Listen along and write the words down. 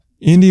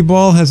Indy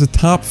Ball has a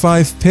top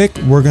 5 pick.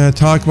 We're going to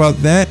talk about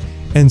that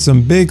and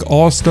some big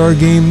All-Star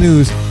Game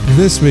news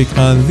this week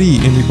on the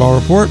Indy Ball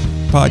Report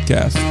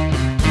podcast.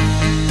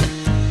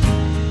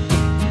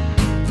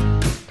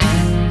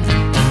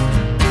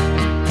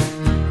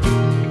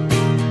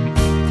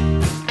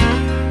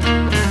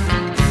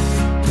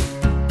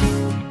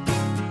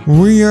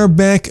 We are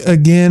back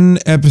again,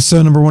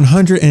 episode number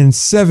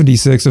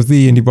 176 of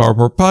the Indy Ball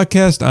Report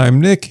podcast.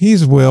 I'm Nick,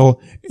 he's Will,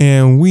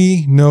 and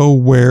we know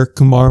where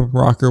Kumar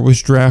Rocker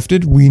was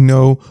drafted. We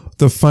know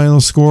the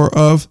final score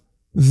of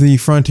the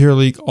Frontier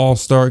League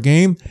All-Star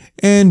Game,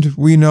 and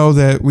we know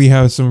that we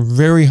have some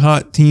very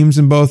hot teams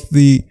in both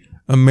the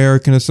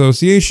American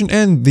Association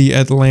and the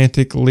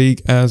Atlantic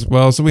League as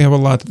well. So we have a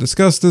lot to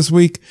discuss this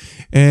week,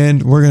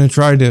 and we're going to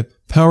try to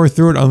power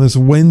through it on this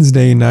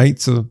Wednesday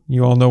night, so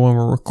you all know when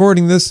we're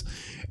recording this.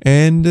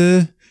 And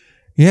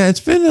yeah,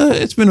 it's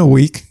been a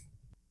week.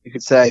 You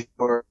could say,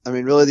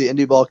 really the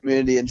Indy Ball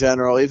community in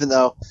general. Even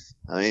though,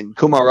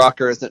 Kumar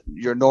Rocker isn't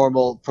your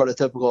normal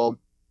prototypical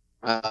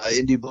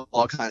Indy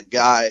Ball kind of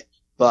guy,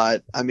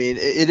 but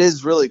it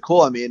is really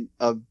cool.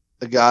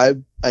 A guy,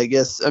 I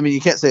guess.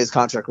 You can't say his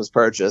contract was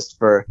purchased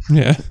for.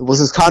 Yeah. Was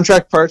his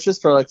contract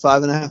purchased for like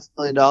 $5.5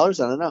 million? I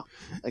don't know.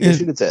 I guess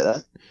you could say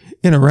that.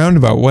 In a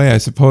roundabout way, I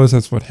suppose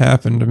that's what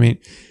happened.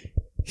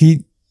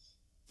 He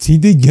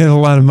did get a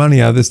lot of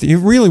money out of this. It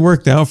really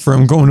worked out for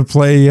him going to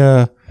play,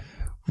 all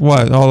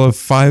of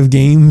 5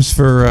 games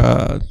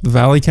for the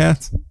Valley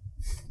Cats?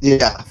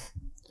 Yeah.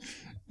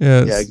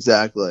 Yes. Yeah,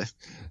 exactly.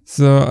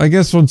 So I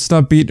guess we'll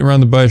stop beating around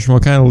the bush and we'll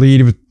kind of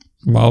lead with,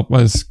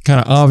 was kind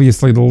of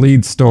obviously the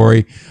lead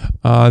story.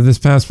 This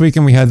past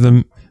weekend we had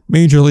the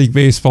Major League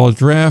Baseball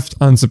draft.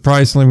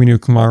 Unsurprisingly, we knew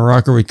Kumar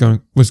Rocker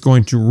was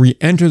going to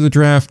re-enter the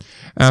draft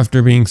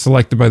after being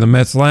selected by the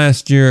Mets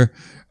last year.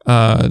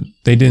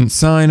 They didn't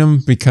sign him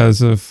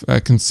because of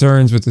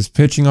concerns with his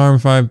pitching arm,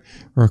 if I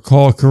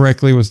recall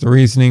correctly, was the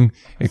reasoning.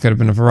 It could have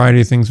been a variety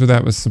of things with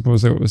that, was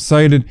supposedly what was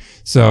cited.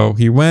 So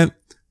he went,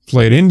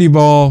 played Indy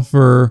Ball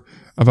for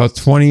about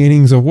 20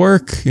 innings of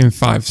work in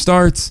 5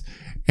 starts,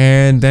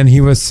 and then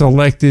he was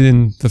selected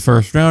in the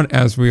first round,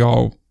 as we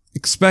all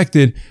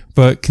expected,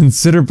 but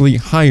considerably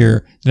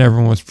higher than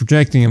everyone was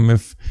projecting him.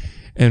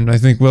 And I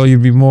think, Will,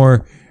 you'd be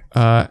more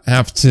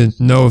apt to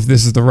know if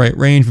this is the right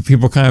range, but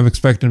people kind of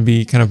expect him to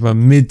be kind of a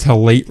mid to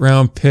late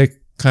round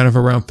pick, kind of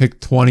around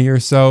pick 20 or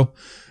so.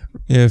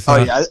 I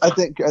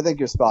think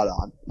you're spot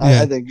on.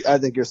 Yeah. I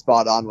think you're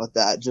spot on with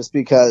that, just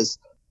because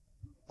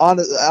I'm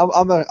a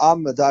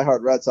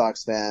diehard Red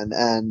Sox fan,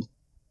 and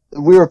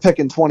we were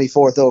picking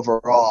 24th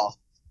overall,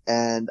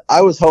 and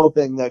I was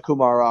hoping that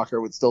Kumar Rocker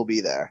would still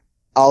be there.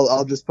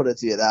 I'll just put it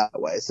to you that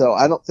way. So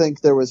I don't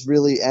think there was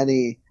really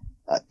any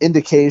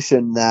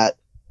indication that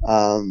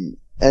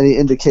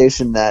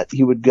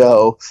he would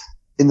go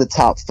in the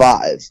top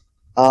 5.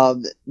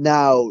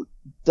 Now,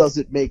 does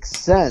it make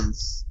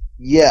sense?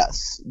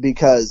 Yes,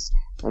 because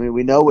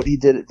we know what he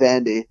did at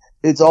Vandy.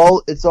 It's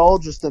all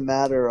just a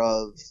matter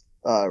of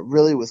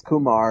really with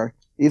Kumar.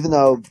 Even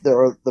though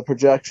the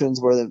projections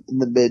were in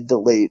the mid to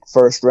late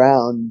first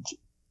round,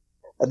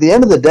 at the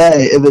end of the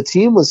day, if a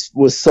team was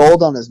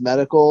sold on his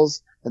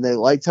medicals and they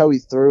liked how he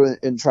threw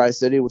in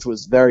Tri-City, which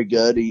was very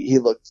good, he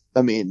looked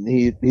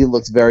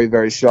very,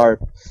 very sharp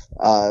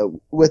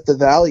with the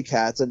Valley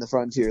Cats in the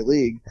Frontier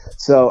League.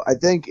 So I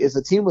think if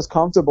a team was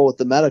comfortable with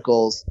the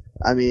medicals,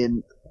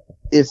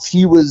 if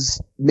he was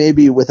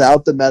maybe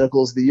without the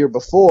medicals the year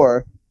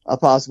before, a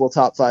possible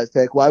top 5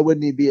 pick, why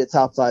wouldn't he be a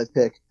top 5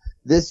 pick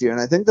this year?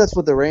 And I think that's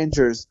what the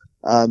Rangers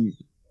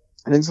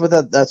that's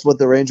what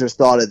the Rangers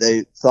thought.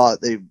 They thought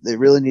they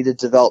really needed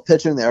to develop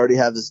pitching. They already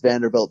have this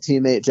Vanderbilt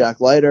teammate,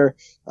 Jack Leiter,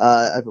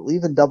 I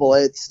believe in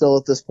Double-A still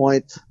at this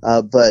point.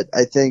 But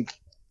I think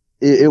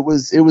it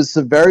was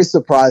very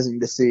surprising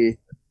to see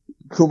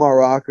Kumar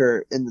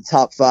Rocker in the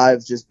top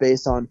 5 just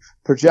based on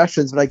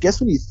projections. But I guess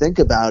when you think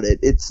about it,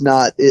 it's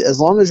not, as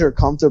long as you're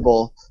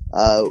comfortable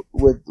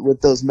with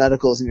those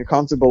medicals and you're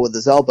comfortable with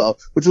his elbow,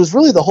 which was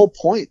really the whole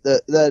point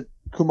that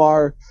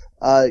Kumar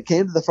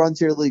came to the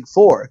Frontier League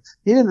for.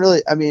 He didn't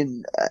really, at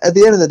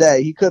the end of the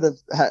day, he could have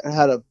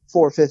had a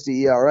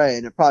 4.50 ERA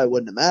and it probably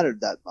wouldn't have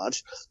mattered that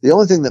much. The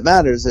only thing that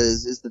matters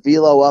is the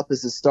velo up,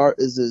 is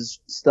his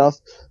stuff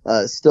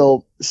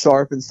still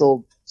sharp and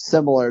still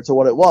similar to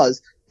what it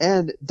was,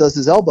 and does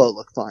his elbow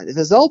look fine? If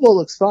his elbow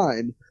looks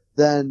fine,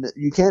 then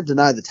you can't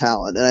deny the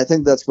talent, and I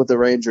think that's what the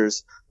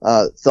Rangers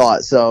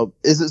thought. So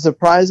is it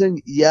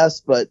surprising? Yes,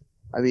 but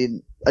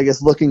I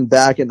guess looking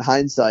back in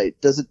hindsight,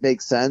 does it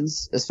make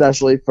sense,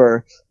 especially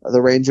for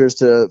the Rangers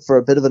for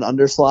a bit of an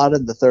underslot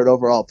in the 3rd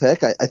overall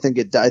pick? I think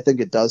it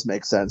does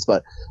make sense,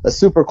 but a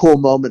super cool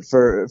moment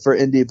for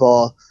Indy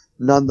Ball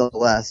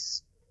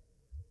nonetheless.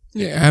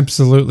 Yeah,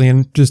 absolutely.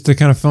 And just to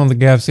kind of fill in the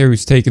gaps here, he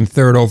was taken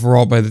 3rd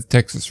overall by the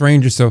Texas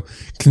Rangers, so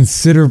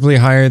considerably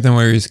higher than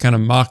where he's kind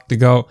of mocked to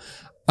go.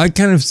 I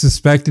kind of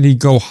suspected he'd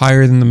go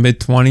higher than the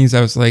mid-20s.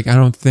 I was like, I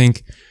don't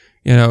think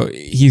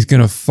he's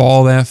going to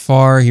fall that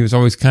far. He was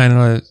always kind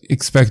of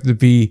expected to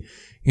be,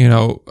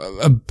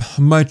 a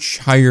much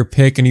higher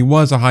pick, and he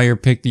was a higher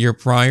pick the year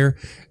prior.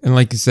 And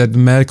like you said, the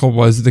medical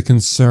was the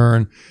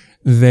concern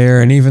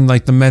there. And even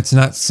like the Mets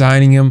not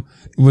signing him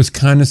was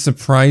kind of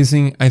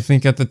surprising, I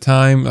think, at the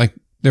time. Like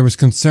there was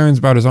concerns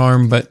about his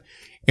arm, but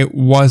it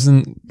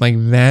wasn't like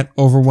that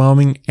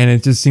overwhelming. And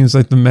it just seems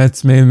like the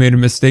Mets may have made a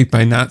mistake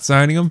by not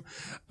signing him,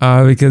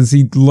 because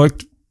he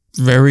looked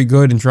very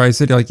good in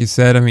Tri-City, like you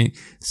said. I mean,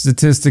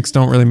 statistics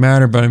don't really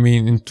matter, but I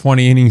mean, in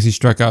 20 innings, he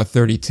struck out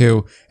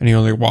 32 and he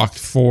only walked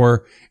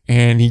 4,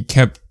 and he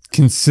kept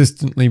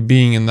consistently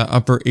being in the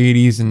upper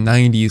 80s and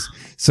 90s.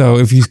 So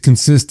if he's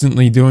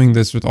consistently doing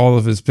this with all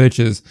of his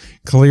pitches,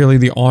 clearly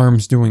the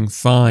arm's doing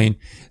fine.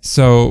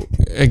 So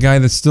a guy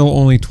that's still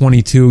only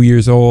 22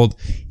 years old,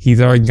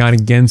 he's already got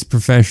against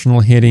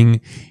professional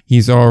hitting.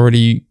 He's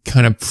already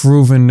kind of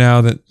proven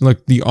now that,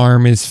 look, the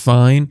arm is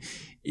fine.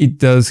 It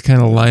does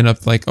kind of line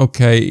up like,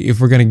 okay,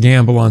 if we're going to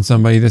gamble on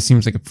somebody, this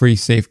seems like a pretty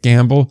safe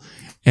gamble.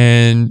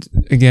 And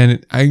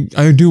again,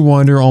 I do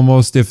wonder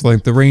almost if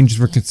like the Rangers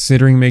were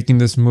considering making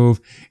this move,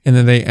 and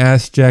then they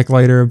asked Jack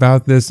Leiter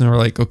about this and were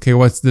like, okay,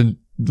 what's the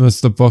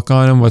book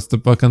on him? What's the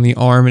book on the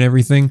arm and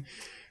everything?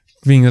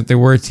 Being that they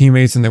were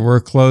teammates and they were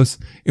close,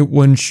 it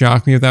wouldn't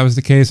shock me if that was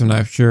the case. I'm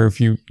not sure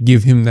if you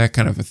give him that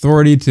kind of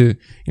authority to,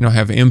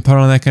 have input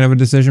on that kind of a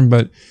decision,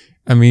 but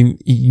I mean,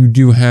 you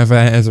do have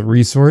that as a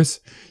resource.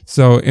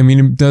 So, I mean,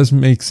 it does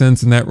make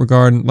sense in that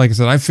regard. And like I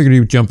said, I figured he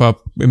would jump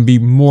up and be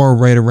more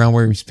right around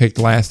where he was picked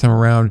last time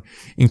around,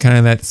 in kind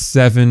of that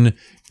 7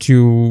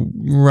 to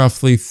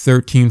roughly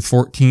 13,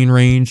 14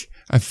 range.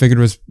 I figured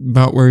it was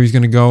about where he was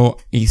going to go.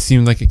 He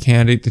seemed like a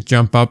candidate to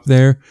jump up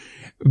there.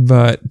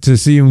 But to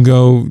see him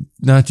go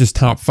not just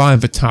top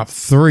 5, but top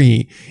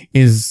 3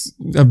 is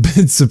a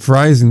bit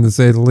surprising, to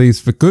say the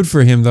least. But good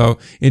for him, though.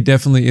 It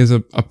definitely is a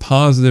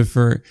positive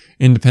for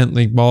independent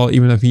league ball,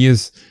 even if he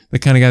is the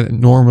kind of guy that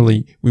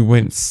normally we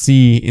wouldn't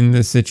see in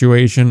this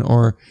situation,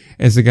 or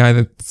as a guy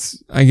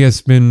that's, I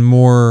guess, been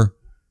more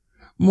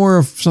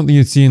of something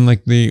you'd see in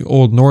like the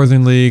old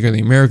Northern League or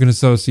the American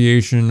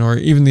Association or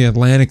even the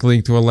Atlantic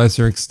League to a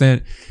lesser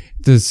extent.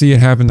 To see it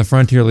happen in the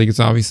Frontier League is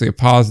obviously a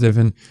positive,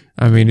 and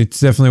I mean,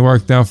 it's definitely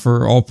worked out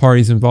for all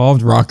parties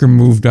involved. Rocker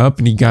moved up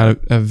and he got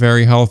a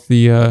very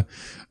healthy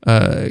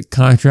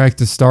contract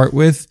to start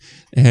with,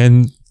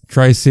 and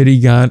Tri-City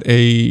got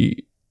a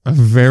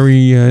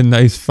very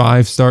nice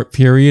 5-start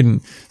period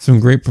and some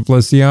great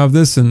publicity out of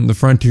this, and the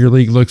Frontier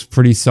League looks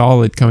pretty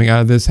solid coming out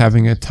of this,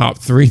 having a top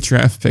 3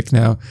 draft pick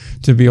now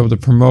to be able to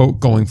promote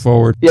going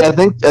forward. Yeah, I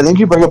think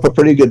you bring up a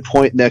pretty good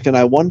point, Nick, and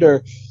I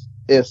wonder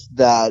if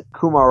that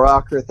Kumar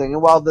Rocker thing,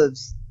 and while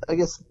I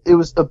guess it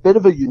was a bit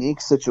of a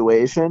unique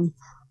situation,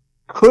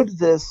 could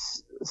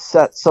this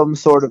set some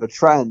sort of a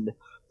trend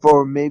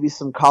for maybe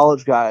some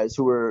college guys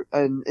who were,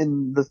 and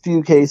in the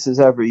few cases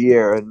every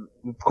year, and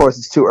of course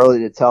it's too early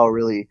to tell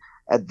really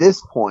at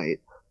this point,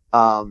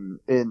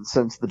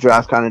 since the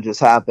draft kind of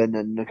just happened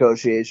and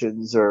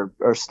negotiations are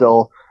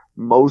still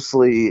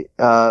mostly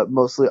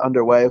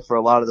underway for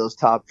a lot of those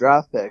top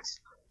draft picks.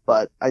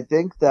 But I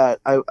think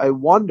that I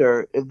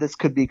wonder if this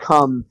could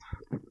become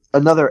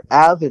another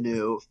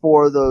avenue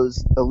for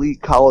those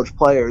elite college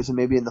players, and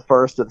maybe in the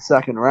first or the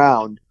second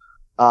round,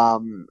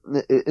 in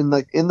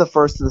the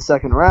first or the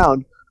second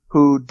round,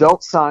 who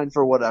don't sign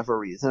for whatever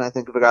reason. I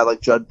think of a guy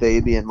like Judd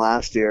Fabian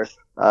last year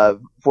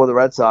for the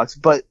Red Sox,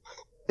 but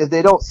if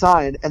they don't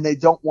sign and they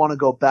don't want to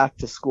go back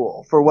to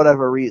school for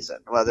whatever reason,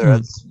 whether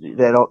it's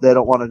they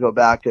don't want to go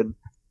back and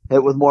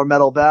hit with more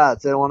metal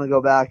bats. They don't want to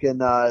go back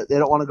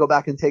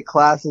and take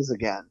classes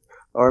again,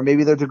 or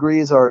maybe their degree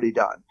is already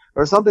done,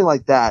 or something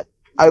like that.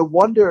 I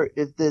wonder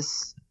if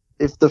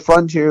the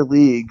Frontier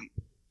League,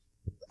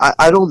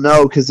 I don't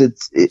know, because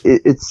it's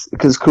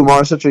because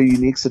Kumar's such a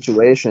unique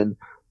situation,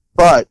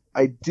 but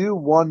I do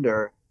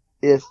wonder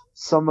if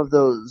some of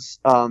those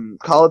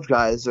college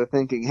guys are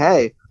thinking,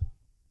 hey,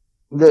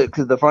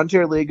 because the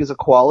Frontier League is a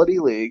quality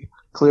league,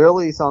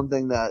 clearly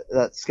something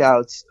that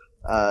scouts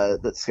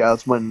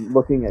when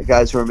looking at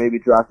guys who are maybe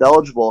draft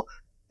eligible,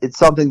 it's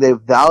something they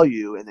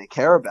value and they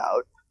care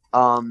about.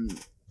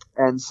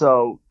 And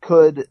so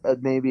could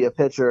maybe a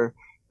pitcher,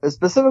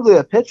 specifically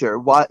a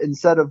pitcher,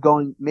 instead of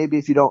going, maybe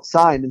if you don't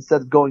sign,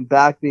 instead of going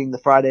back being the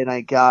Friday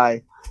night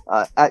guy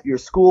at your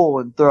school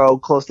and throw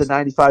close to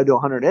 95 to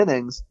 100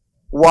 innings,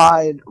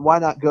 why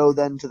not go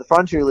then to the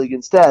Frontier League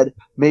instead,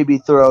 maybe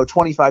throw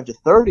 25 to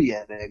 30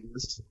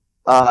 innings,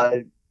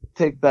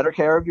 take better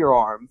care of your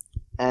arm,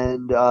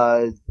 and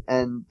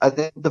I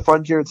think the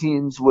Frontier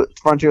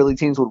League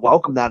teams would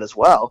welcome that as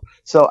well.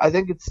 So I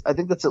think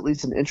that's at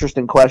least an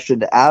interesting question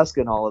to ask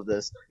in all of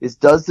this: is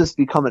does this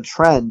become a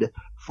trend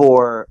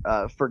for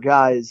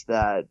guys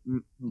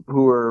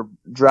who are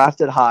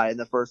drafted high in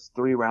the first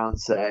 3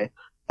 rounds, say,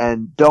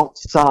 and don't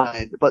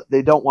sign, but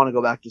they don't want to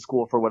go back to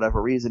school for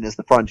whatever reason? Is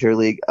the Frontier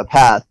League a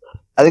path?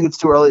 I think it's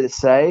too early to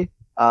say,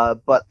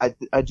 but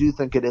I do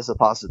think it is a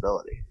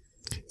possibility.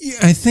 Yeah,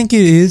 I think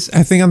it is.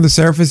 I think on the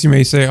surface you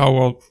may say, oh,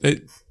 well,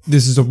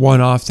 this is a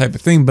one-off type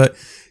of thing, but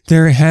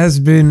there has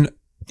been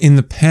in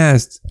the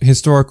past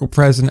historical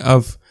precedent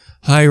of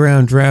high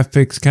round draft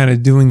picks kind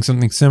of doing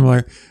something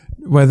similar,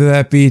 whether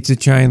that be to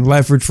try and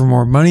leverage for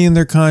more money in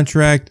their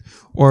contract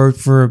or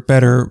for a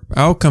better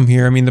outcome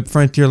here. I mean, the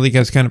Frontier League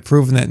has kind of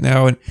proven that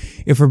now. And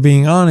if we're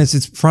being honest,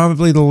 it's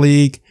probably the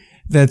league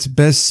that's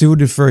best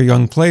suited for a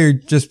young player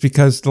just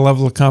because the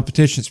level of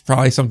competition is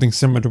probably something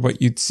similar to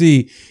what you'd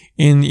see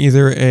in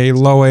either a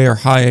low A or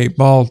high A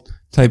ball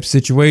type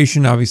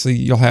situation. Obviously,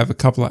 you'll have a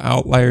couple of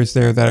outliers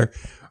there that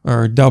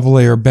are double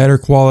A or better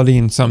quality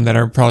and some that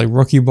are probably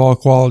rookie ball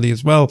quality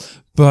as well.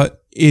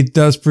 But it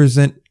does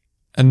present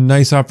a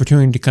nice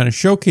opportunity to kind of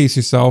showcase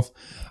yourself.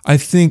 I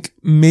think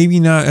maybe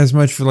not as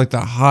much for like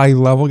the high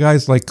level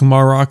guys like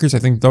Kumar Rockers. I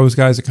think those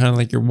guys are kind of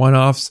like your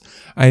one-offs.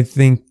 I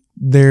think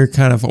they're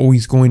kind of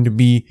always going to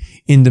be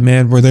in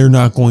demand where they're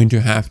not going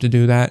to have to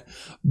do that.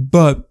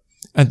 But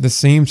at the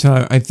same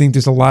time, I think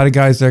there's a lot of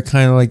guys that are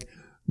kind of like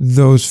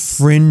those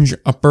fringe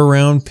upper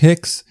round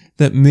picks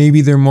that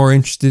maybe they're more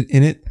interested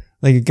in it.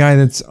 Like a guy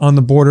that's on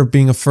the border of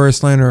being a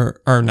first round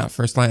or not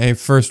first line, a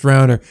first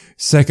round or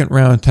second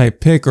round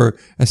type pick or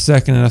a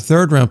second and a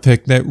third round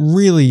pick that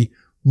really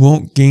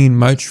won't gain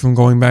much from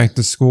going back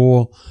to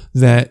school,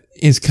 that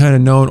is kind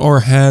of known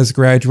or has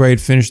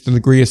graduated, finished a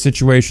degree, a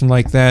situation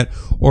like that,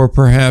 or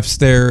perhaps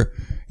they're,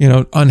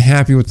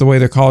 unhappy with the way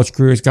their college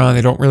career has gone.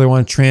 They don't really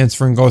want to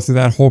transfer and go through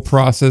that whole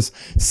process,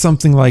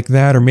 something like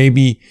that. Or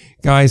maybe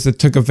guys that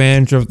took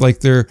advantage of like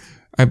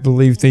I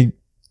believe the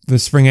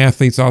spring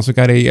athletes also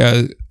got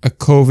a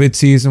COVID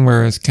season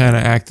where it's kind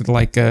of acted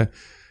like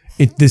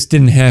this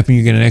didn't happen.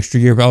 You get an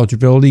extra year of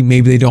eligibility.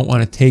 Maybe they don't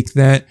want to take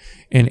that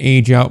and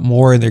age out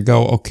more and they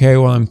go, okay,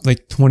 well, I'm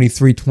like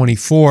 23,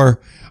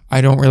 24. I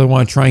don't really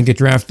want to try and get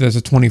drafted as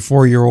a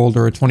 24-year-old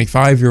or a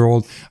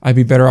 25-year-old. I'd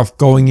be better off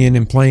going in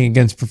and playing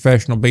against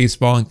professional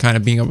baseball and kind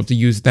of being able to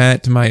use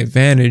that to my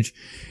advantage.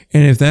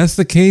 And if that's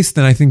the case,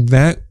 then I think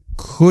that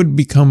could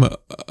become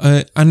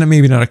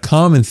maybe not a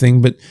common thing,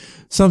 but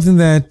something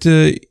that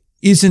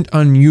isn't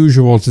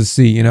unusual to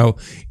see.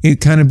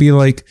 It kind of be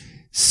like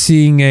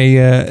seeing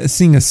a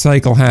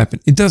cycle happen.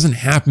 It doesn't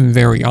happen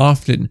very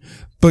often,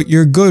 but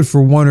you're good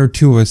for one or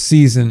two a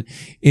season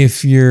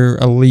if you're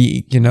a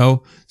league,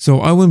 So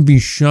I wouldn't be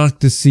shocked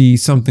to see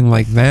something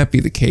like that be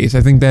the case.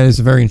 I think that is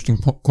a very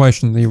interesting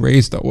question that you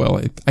raised, though,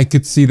 Will. I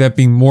could see that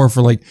being more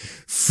for like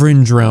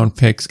fringe round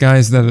picks,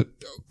 guys that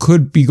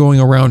could be going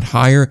around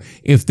higher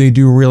if they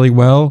do really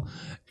well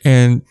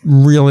and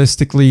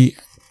realistically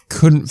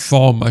couldn't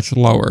fall much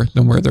lower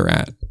than where they're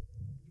at.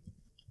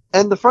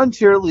 And the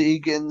Frontier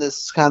League, in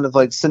this kind of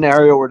like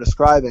scenario we're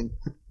describing,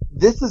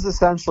 this is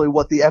essentially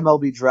what the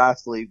MLB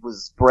Draft League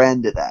was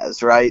branded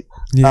as, right?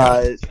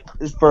 Yeah.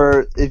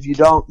 If you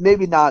don't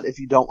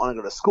want to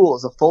go to school,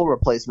 as a full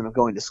replacement of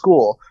going to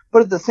school.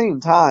 But at the same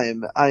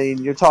time, I mean,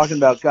 you're talking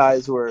about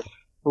guys who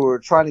are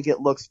trying to get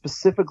looks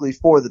specifically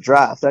for the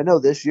draft. I know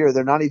this year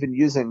they're not even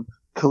using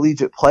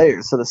collegiate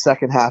players for the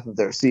second half of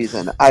their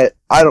season. I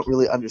don't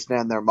really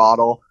understand their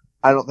model.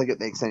 I don't think it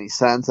makes any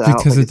sense. And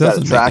because I don't think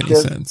it doesn't make any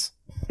sense.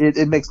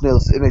 It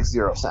makes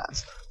zero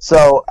sense.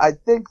 So I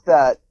think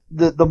that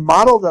the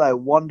model that I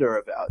wonder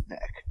about,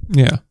 Nick.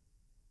 Yeah.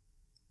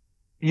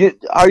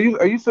 Are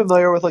you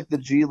familiar with like the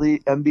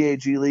NBA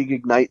G League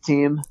Ignite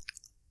team?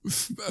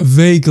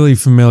 Vaguely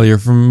familiar.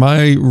 From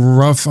my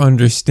rough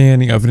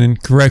understanding of it,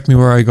 and correct me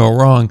where I go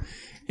wrong,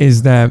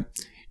 is that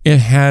it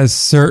has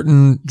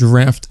certain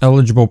draft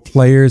eligible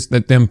players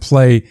that then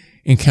play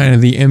in kind of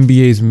the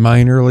NBA's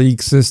minor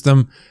league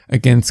system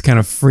against kind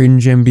of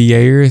fringe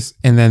NBAers,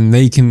 and then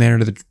they can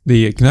enter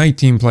the Ignite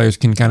team players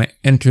can kind of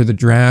enter the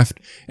draft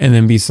and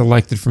then be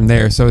selected from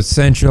there. So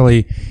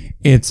essentially,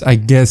 it's, I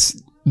guess,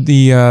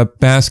 the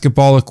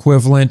basketball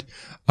equivalent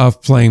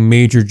of playing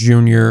major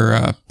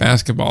junior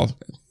basketball.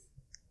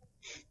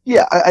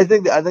 Yeah, I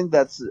think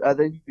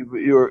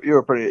you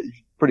were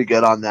pretty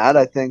good on that.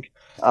 I think,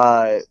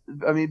 I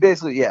mean,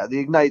 basically, yeah, the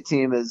Ignite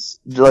team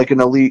is like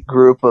an elite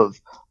group of,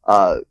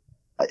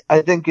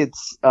 I think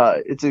it's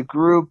a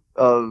group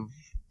of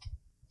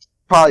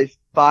probably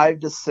 5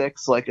 to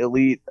 6 like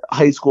elite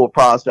high school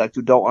prospects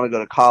who don't want to go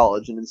to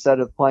college, and instead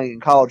of playing in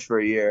college for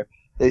a year,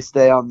 they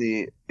stay on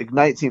the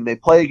Ignite team. They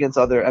play against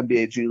other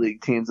NBA G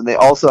League teams, and they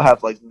also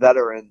have like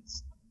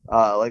veterans,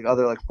 like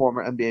other like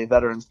former NBA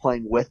veterans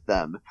playing with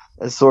them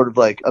as sort of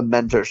like a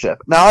mentorship.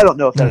 Now, I don't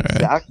know if that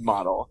exact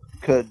model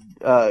could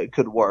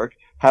work.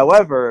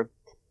 However,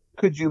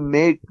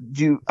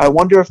 I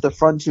wonder if the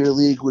Frontier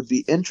League would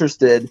be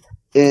interested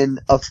in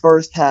a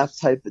first half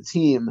type of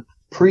team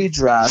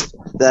pre-draft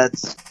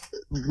that's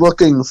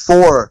looking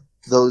for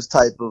those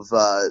type of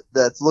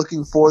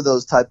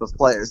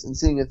players and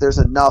seeing if there's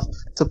enough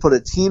to put a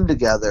team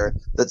together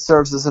that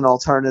serves as an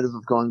alternative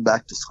of going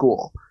back to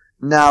school.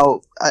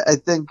 Now, I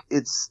think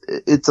it's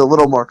a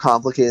little more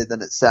complicated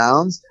than it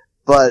sounds,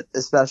 but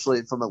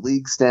especially from a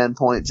league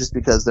standpoint, just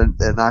because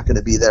they're not going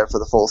to be there for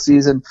the full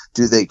season.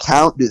 Do they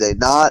count? Do they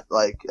not?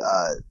 Like,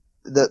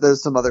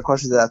 there's some other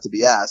questions that have to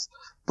be asked.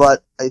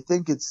 But I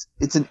think it's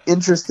an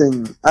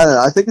interesting. I don't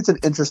know. I think it's an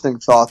interesting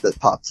thought that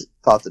popped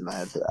in my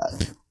head for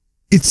that.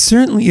 It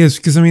certainly is,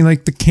 because I mean,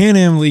 like the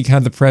Can-Am League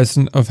had the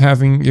precedent of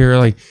having your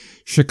like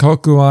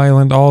Shikoku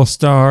Island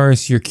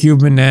All-Stars, your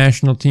Cuban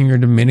national team, your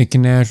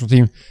Dominican national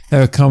team that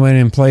would come in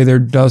and play their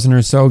dozen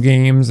or so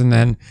games, and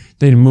then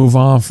they'd move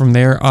on from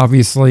there.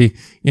 Obviously,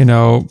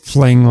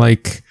 playing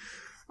like,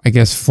 I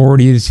guess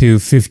 40 to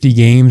 50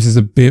 games is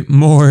a bit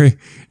more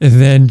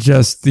than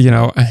just,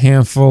 a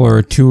handful or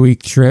a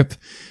 2-week trip.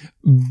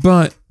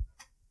 But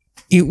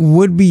it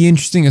would be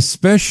interesting,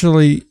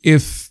 especially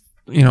if,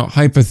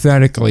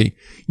 hypothetically,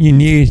 you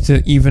needed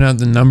to even out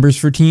the numbers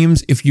for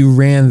teams. If you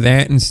ran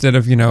that instead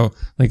of,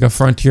 like a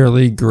Frontier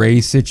League gray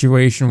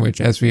situation,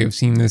 which, as we have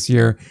seen this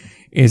year,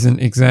 isn't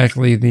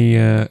exactly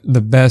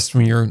the best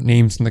when your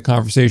name's in the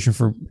conversation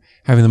for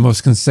having the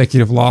most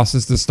consecutive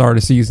losses to start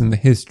a season in the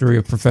history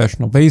of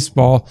professional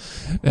baseball.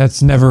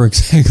 That's never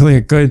exactly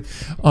a good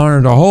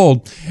honor to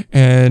hold.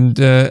 And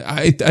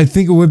I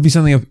think it would be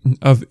something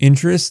of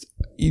interest.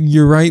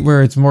 You're right,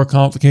 where it's more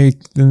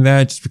complicated than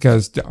that, just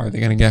because are they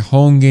going to get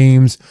home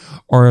games,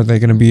 or are they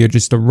going to be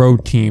just a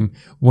road team?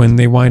 When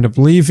they wind up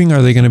leaving,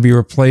 are they going to be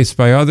replaced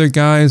by other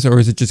guys, or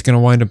is it just going to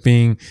wind up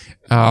being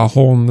a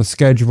hole in the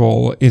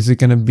schedule? Is it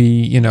going to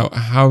be,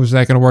 how is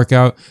that going to work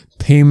out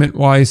payment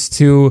wise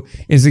too?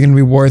 Is it going to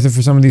be worth it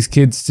for some of these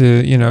kids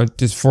to,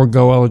 just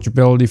forego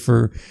eligibility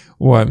for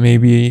what,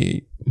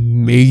 maybe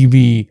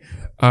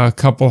a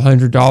couple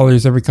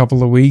 $100 every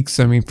couple of weeks?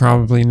 I mean,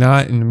 probably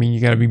not. And you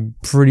got to be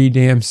pretty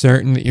damn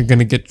certain that you're going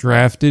to get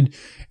drafted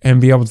and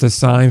be able to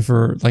sign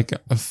for like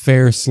a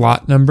fair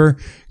slot number,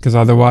 because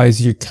otherwise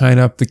you're kind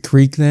of up the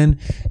creek then.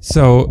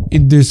 So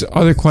there's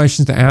other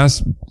questions to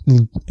ask,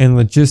 and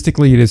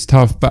logistically it is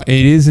tough, but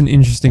it is an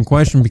interesting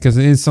question because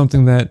it is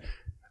something that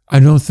I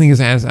don't think is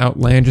as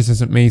outlandish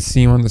as it may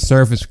seem on the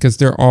surface, because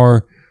there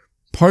are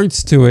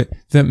parts to it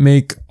that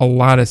make a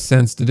lot of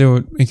sense to do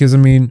it. Because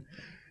the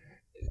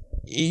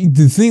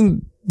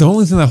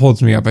only thing that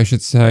holds me up, I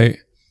should say,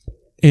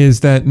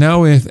 is that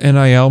now with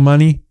NIL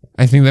money,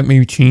 I think that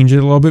maybe change it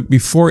a little bit.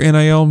 Before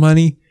NIL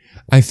money,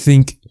 I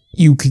think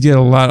you could get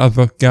a lot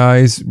of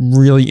guys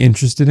really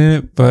interested in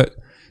it, but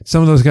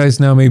some of those guys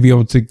now may be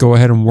able to go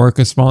ahead and work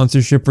a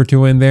sponsorship or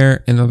two in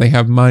there, and then they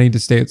have money to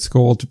stay at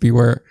school to be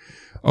where,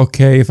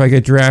 okay, if I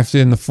get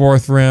drafted in the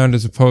 4th round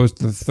as opposed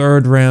to the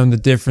 3rd round, the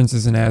difference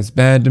isn't as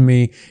bad to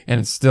me, and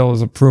it still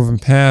is a proven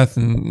path.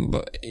 And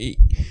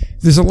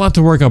there's a lot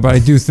to work out, but I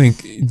do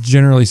think,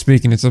 generally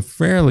speaking, it's a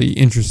fairly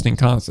interesting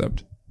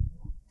concept.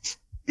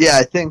 Yeah,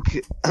 I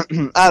think I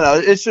don't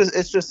know. It's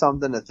just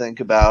something to think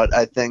about.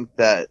 I think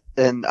that,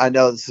 and I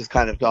know this has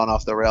kind of gone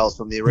off the rails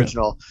from the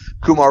original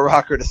Kumar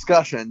Rocker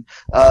discussion,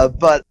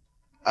 but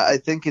I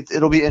think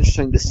it'll be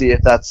interesting to see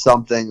if that's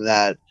something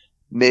that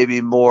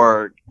maybe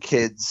more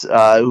kids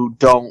who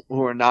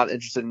are not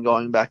interested in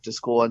going back to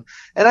school, and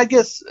I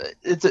guess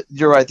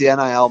you're right. The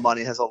NIL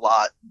money has a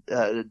lot.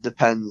 It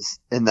depends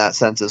in that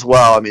sense as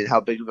well. I mean,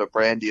 how big of a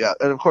brand do you have?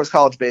 And of course,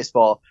 college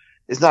baseball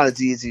is not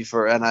as easy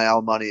for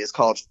NIL money as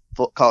college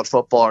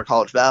football or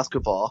college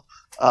basketball.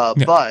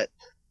 But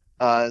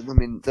I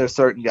mean, there's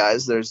certain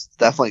guys. There's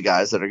definitely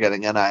guys that are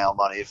getting NIL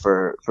money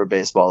for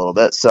baseball a little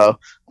bit. So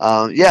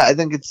I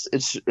think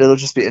it'll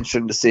just be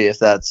interesting to see if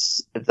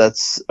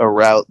that's a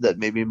route that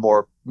maybe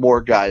more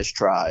guys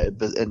try,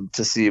 and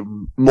to see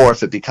more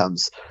if it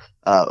becomes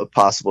a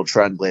possible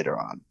trend later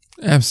on.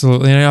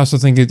 Absolutely, and I also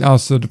think it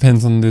also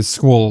depends on the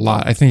school a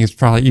lot. I think it's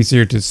probably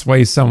easier to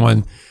sway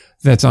someone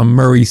that's on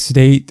Murray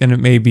State than it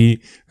may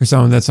be for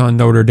someone that's on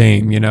Notre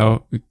Dame,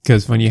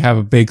 because when you have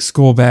a big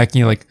school backing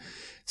you, like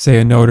say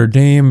a Notre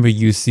Dame, a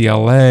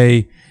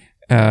UCLA,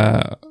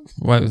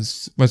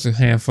 what's a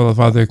handful of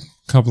other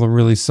couple of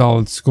really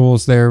solid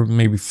schools there,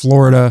 maybe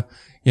Florida,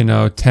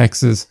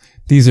 Texas.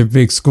 These are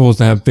big schools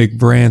that have big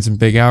brands and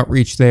big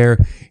outreach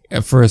there.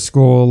 For a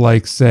school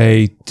like,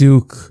 say,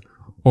 Duke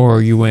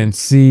or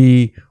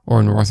UNC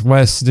or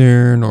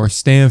Northwestern or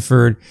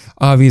Stanford,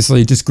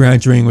 obviously just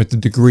graduating with the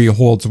degree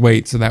holds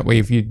weight. So that way,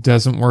 if it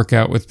doesn't work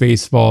out with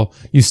baseball,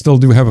 you still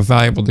do have a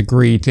valuable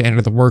degree to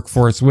enter the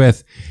workforce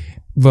with.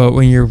 But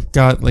when you've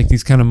got like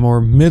these kind of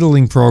more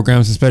middling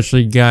programs,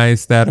 especially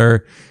guys that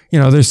are,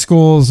 their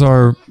schools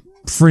are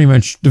pretty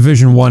much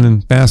Division I in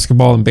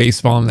basketball and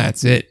baseball, and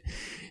that's it.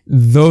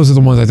 Those are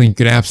the ones I think you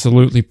could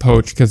absolutely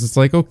poach, because it's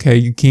like, okay,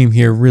 you came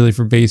here really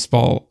for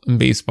baseball and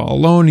baseball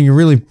alone, and you're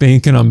really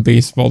banking on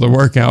baseball to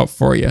work out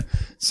for you.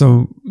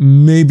 So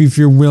maybe if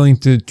you're willing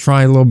to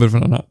try a little bit of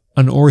an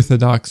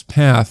unorthodox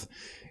path,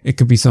 it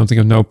could be something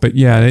of note. But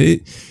yeah,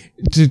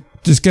 to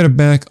just get it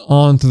back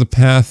onto the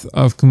path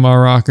of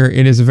Kumar Rocker,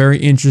 it is a very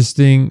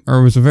interesting, or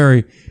it was a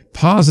very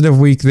positive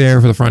week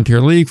there for the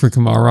Frontier League, for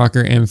Kumar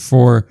Rocker, and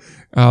for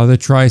the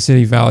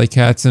Tri-City Valley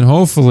Cats. And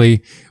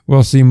hopefully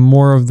we'll see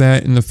more of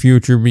that in the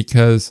future,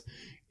 because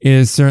it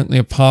is certainly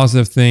a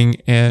positive thing.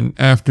 And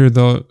after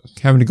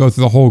having to go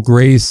through the whole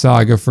Grays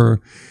saga for,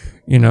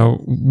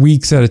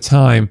 weeks at a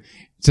time,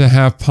 to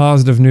have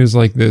positive news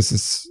like this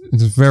is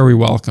very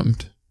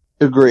welcomed.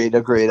 Agreed.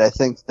 I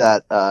think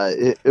that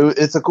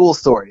it's a cool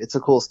story. It's a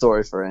cool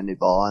story for indie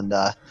ball, and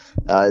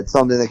it's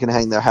something they can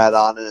hang their hat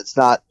on. And it's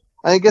not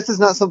I guess it's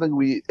not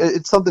something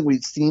it's something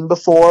we've seen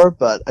before,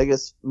 but I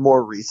guess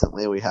more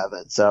recently we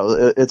haven't.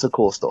 So it's a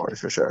cool story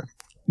for sure.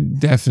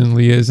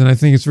 Definitely is. And I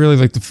think it's really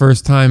like the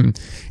first time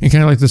in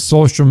kind of like the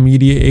social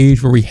media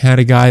age where we had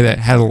a guy that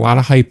had a lot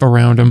of hype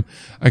around him,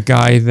 a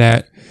guy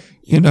that,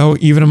 you know,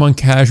 even among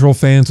casual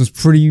fans was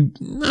pretty,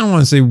 I don't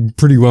want to say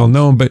pretty well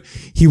known, but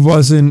he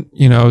wasn't,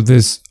 you know,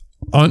 this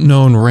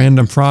unknown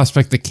random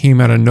prospect that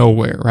came out of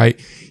nowhere, right?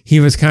 He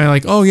was kind of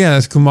like, oh yeah,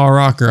 that's Kumar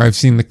Rocker. I've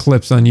seen the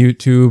clips on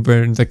YouTube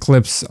and the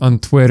clips on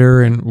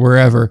Twitter and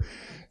wherever.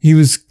 He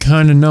was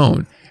kind of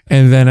known.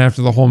 And then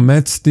after the whole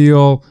Mets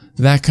deal,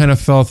 that kind of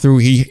fell through.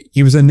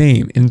 He was a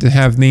name, and to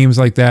have names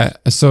like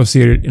that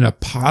associated in a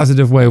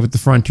positive way with the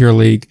Frontier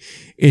League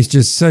is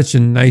just such a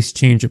nice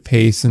change of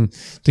pace. And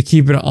to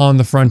keep it on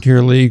the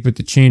Frontier League, but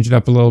to change it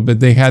up a little bit,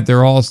 they had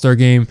their All-Star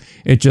game.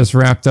 It just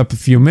wrapped up a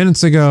few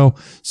minutes ago.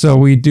 So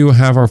we do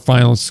have our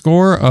final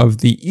score of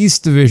the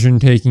East Division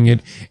taking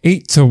it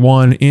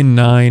 8-1 in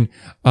 9.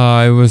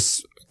 It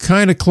was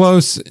kind of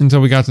close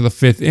until we got to the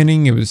 5th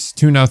inning. It was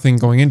 2-0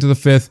 going into the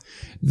 5th.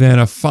 Then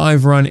a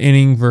 5-run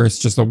inning versus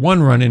just a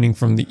 1-run inning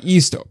from the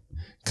East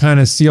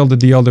kind of sealed the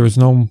deal. There was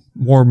no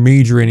more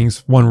major innings.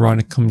 1 run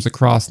it comes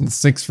across in the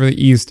 6th for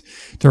the East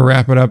to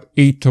wrap it up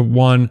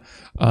 8-1.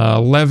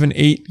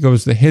 11-8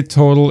 goes the hit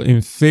total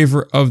in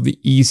favor of the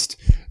East.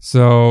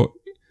 So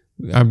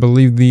I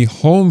believe the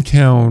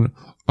hometown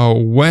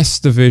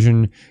West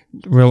Division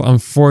will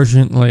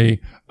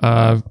unfortunately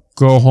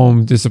go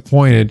home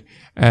disappointed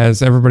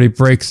as everybody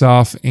breaks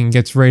off and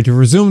gets ready to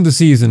resume the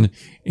season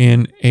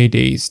in a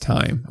day's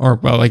time. Or,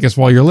 well, I guess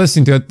while you're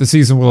listening to it, the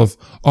season will have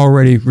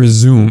already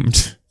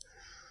resumed.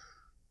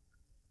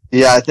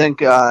 Yeah, I think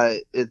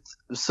it's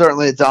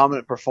certainly a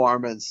dominant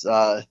performance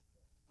by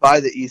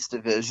the East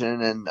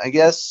Division. And I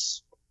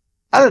guess,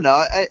 I don't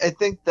know, I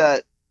think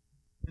that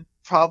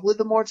probably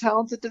the more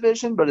talented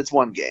division, but it's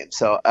one game.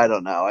 So I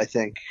don't know. I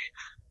think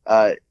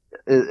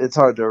it's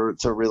hard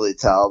to really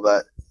tell.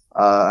 But,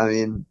 I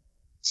mean,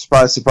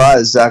 surprise,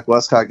 surprise, Zach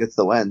Westcott gets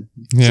the win.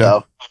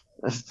 Yeah.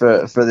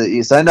 So for the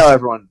East, I know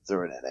everyone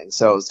threw an inning,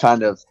 so it's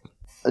kind of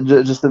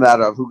just a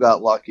matter of who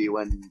got lucky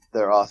when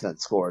their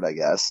offense scored, I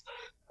guess.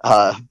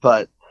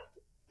 But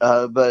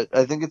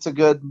I think it's a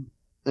good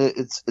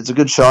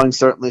showing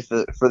certainly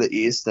for the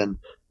East, and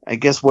I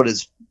guess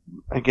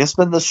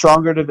been the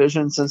stronger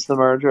division since the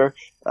merger.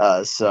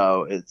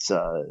 So it's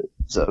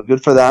so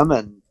good for them,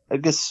 and I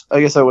guess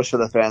I wish for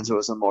the fans it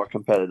was a more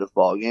competitive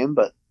ball game,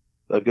 but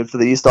good for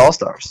the East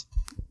All-Stars.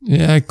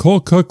 Yeah,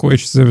 Cole Cook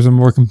wishes it was a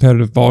more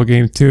competitive ball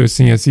game too,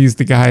 seeing as he's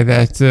the guy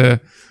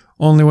that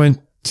only went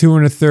 2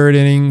 1/3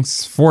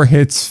 innings, 4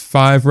 hits,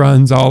 5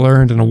 runs, all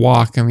earned, and a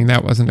walk. I mean,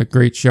 that wasn't a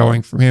great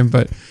showing from him,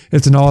 but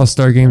it's an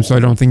all-star game, so I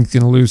don't think he's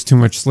going to lose too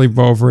much sleep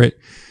over it.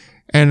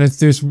 And if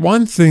there's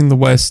one thing the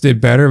West did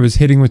better, it was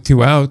hitting with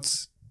 2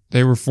 outs.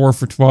 They were 4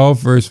 for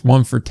 12 versus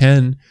 1 for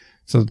 10,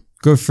 so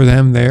good for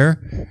them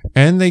there.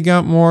 And they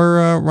got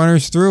more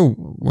runners through,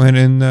 went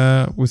in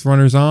with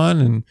runners on,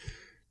 and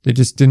they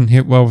just didn't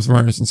hit well with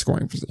runners in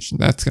scoring position.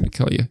 That's going to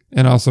kill you.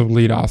 And also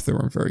lead off, they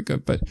weren't very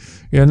good. But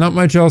yeah, not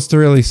much else to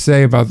really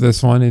say about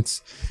this one.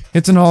 It's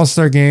an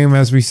all-star game,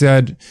 as we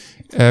said,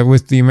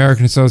 with the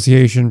American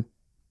Association.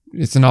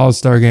 It's an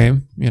all-star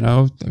game. You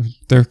know,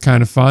 they're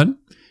kind of fun.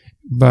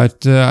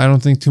 But I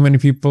don't think too many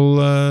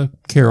people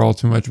care all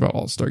too much about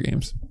all-star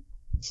games.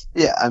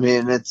 Yeah, I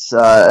mean, it's.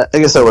 I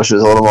guess I wish it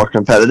was a little more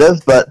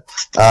competitive, but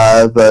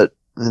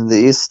in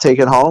the East, take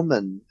it home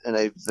and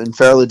in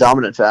fairly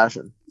dominant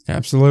fashion.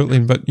 Absolutely.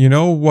 But you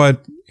know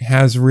what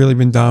has really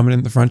been dominant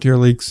in the Frontier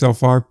League so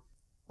far?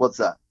 What's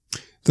that?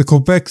 The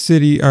Quebec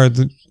City I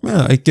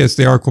guess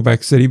they are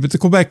Quebec City, but the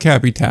Quebec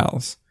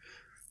Capitals.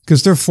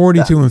 Because they're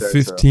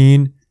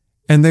 42-15,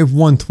 and they've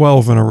won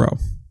 12 in a row.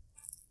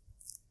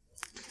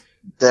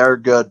 They're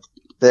good.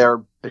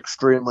 They're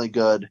extremely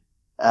good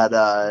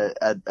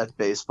at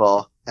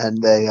baseball,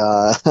 and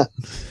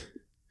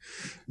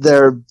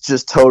they're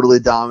just totally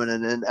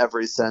dominant in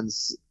every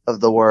sense of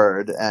the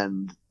word,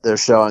 and they're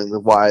showing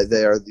why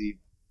they are the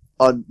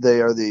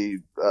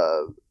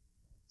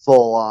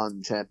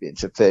full-on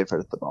championship favorite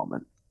at the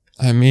moment.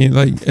 I mean,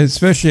 like,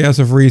 especially as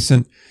of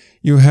recent,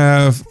 you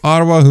have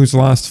Ottawa, who's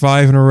lost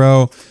 5 in a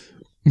row,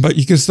 but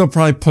you can still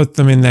probably put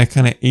them in that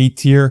kind of A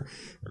tier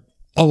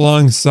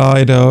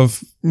alongside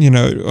of, you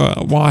know,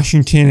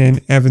 Washington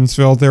and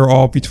Evansville. They're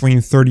all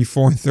between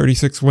 34 and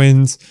 36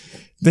 wins.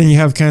 Then you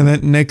have kind of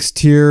that next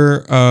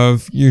tier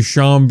of your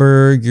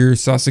Schaumburg, your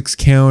Sussex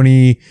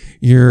County,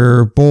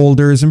 your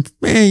Boulders, and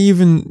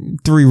even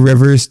Three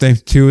Rivers.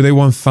 They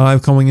won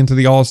 5 coming into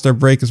the All-Star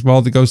break as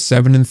well to go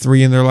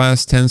 7-3 in their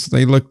last 10, so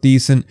they look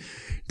decent.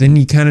 Then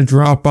you kind of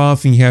drop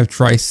off and you have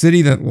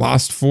Tri-City that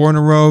lost 4 in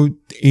a row.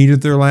 8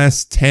 of their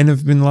last 10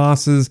 have been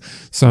losses,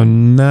 so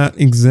not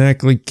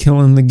exactly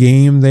killing the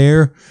game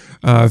there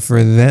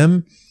for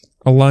them.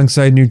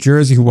 Alongside New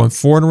Jersey, who won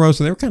 4 in a row,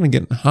 so they were kind of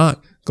getting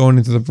hot going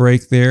into the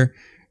break there.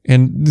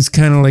 And this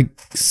kind of like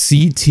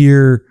C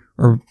tier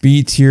or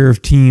B tier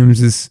of teams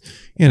is,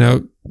 you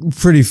know,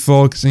 pretty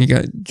full, because you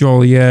got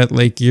Joliet,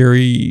 Lake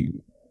Erie,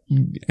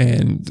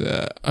 and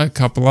a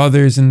couple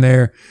others in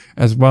there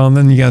as well. And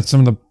then you got some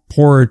of the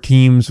poorer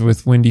teams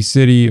with Windy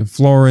City and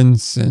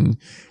Florence, and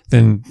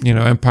then,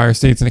 Empire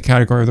State's in a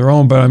category of their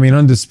own. But I mean,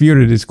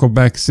 undisputed is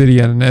Quebec City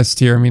at an S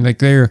tier. I mean, like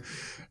they're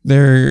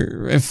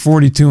at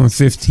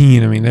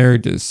 42-15. I mean,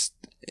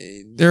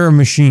 they're a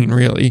machine,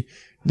 really.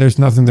 There's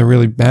nothing they're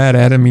really bad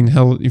at. I mean,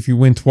 hell, if you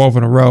win 12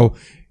 in a row,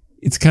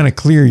 it's kind of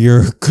clear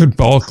you're a good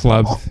ball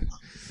club.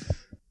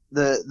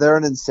 They're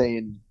an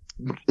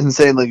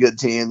insanely good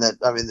team. That,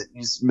 I mean,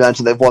 you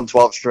mentioned they've won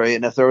 12 straight,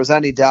 and if there was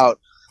any doubt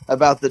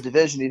about the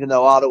division, even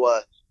though Ottawa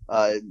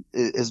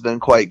has been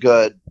quite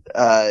good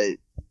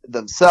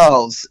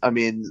themselves, I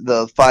mean,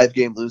 the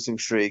 5-game losing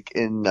streak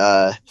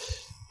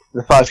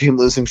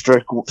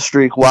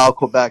while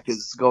Quebec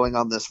is going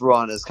on this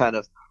run has kind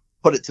of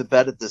put it to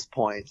bed at this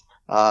point.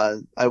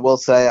 I will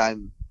say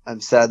I'm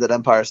sad that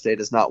Empire State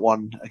has not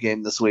won a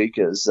game this week,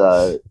 even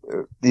though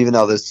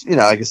there's,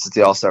 I guess it's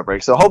the All-Star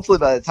break. So hopefully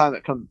by the time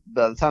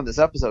this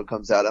episode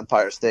comes out,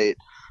 Empire State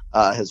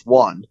has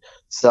won.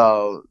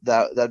 So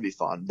that'd be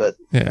fun. But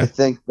yeah. I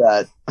think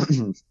that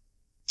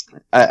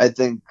I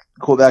think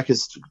Quebec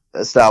has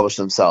established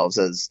themselves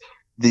as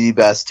the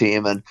best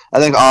team, and I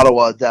think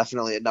Ottawa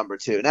definitely at number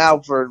 2. Now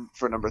for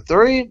number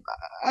 3,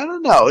 I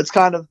don't know. It's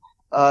kind of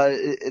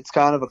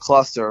a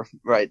cluster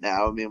right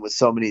now. I mean, with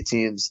so many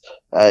teams,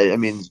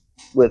 really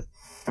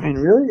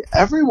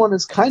everyone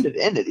is kind of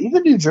in it.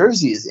 Even New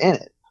Jersey is in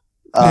it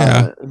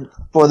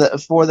for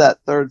that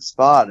third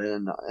spot.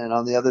 And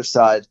on the other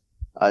side,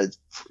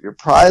 you're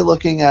probably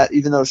looking at,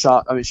 even though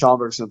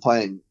Schaumburg's been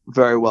playing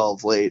very well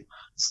of late,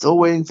 still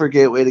waiting for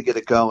Gateway to get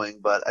it going.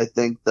 But I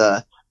think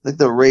the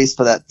race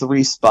for that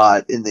 3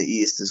 spot in the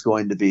East is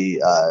going to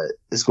be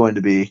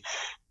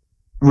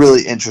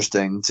really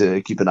interesting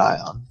to keep an eye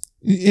on.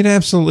 It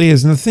absolutely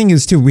is. And the thing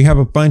is, too, we have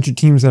a bunch of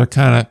teams that are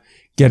kind of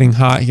getting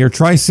hot here.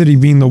 Tri-City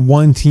being the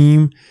one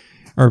team,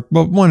 or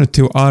 1 or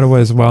 2, Ottawa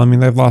as well. I mean,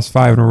 they've lost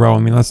 5 in a row. I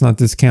mean, let's not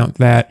discount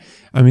that.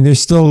 I mean, they're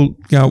still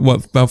got,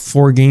 about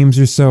 4 games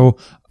or so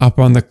up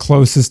on the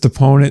closest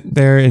opponent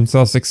there in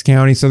Sussex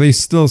County. So they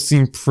still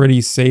seem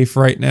pretty safe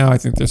right now. I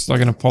think they're still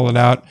going to pull it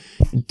out.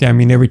 I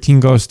mean, every team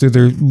goes through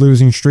their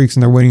losing streaks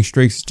and their winning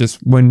streaks just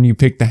when you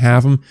pick to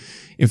have them,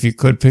 if you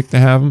could pick to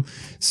have them.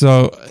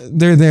 So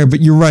they're there.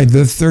 But you're right.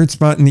 The third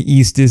spot in the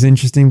East is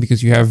interesting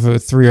because you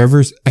have Three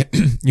Rivers.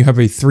 You have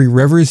a Three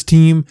Rivers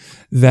team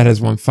that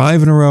has won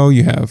 5 in a row.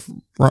 You have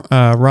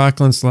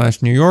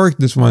Rockland/New York.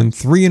 This won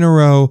 3 in a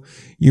row.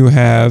 You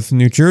have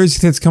New Jersey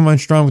that's come on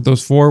strong with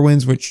those 4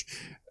 wins, which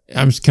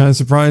I'm just kind of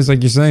surprised,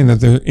 like you're saying, that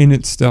they're in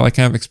it still. I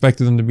kind of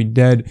expected them to be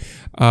dead.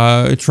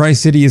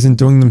 Tri-City isn't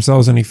doing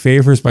themselves any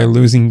favors by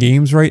losing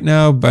games right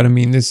now, but I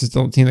mean, this is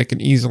still a team that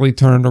can easily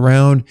turn it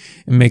around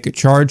and make a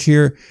charge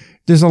here.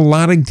 There's a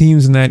lot of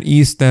teams in that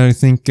East that I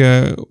think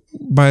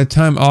by the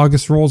time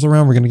August rolls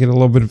around, we're going to get a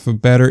little bit of a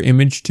better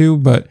image too,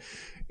 but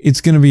it's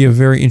going to be a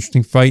very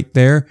interesting fight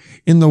there.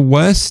 In the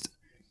West,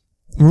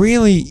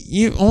 really,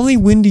 only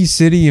Windy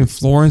City and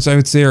Florence, I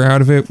would say, are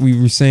out of it. We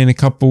were saying a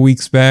couple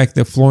weeks back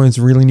that Florence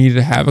really needed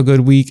to have a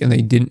good week, and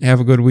they didn't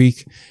have a good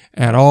week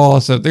at all.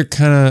 So they're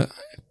kind of,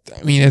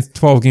 at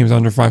 12 games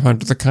under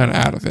 500, they're kind of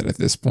out of it at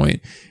this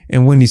point.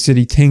 And Windy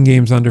City, 10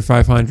 games under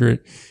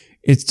 500,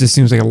 it just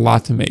seems like a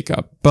lot to make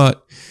up.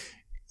 But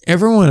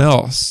everyone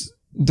else,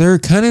 they're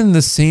kind of in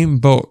the same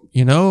boat,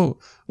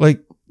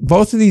 Like,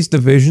 both of these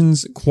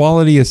divisions,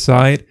 quality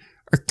aside,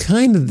 are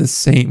kind of the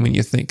same when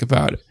you think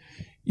about it.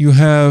 You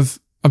have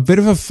a bit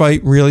of a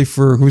fight really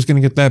for who's going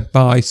to get that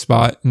bye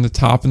spot in the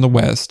top in the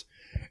West.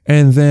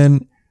 And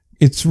then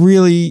it's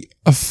really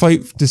a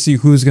fight to see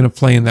who's going to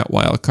play in that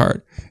wild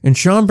card. And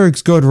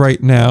Schaumburg's good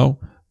right now,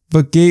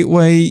 but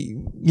Gateway,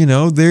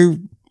 they're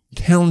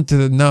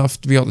talented enough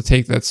to be able to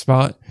take that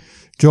spot.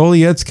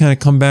 Joliet's kind of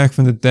come back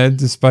from the dead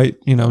despite,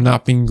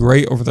 not being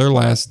great over their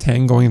last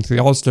 10 going into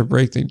the All-Star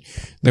break.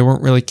 They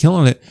weren't really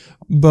killing it.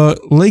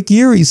 But Lake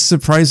Erie's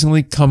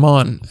surprisingly come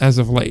on as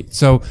of late.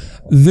 So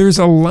there's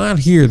a lot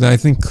here that I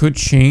think could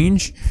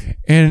change.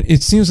 And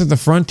it seems like the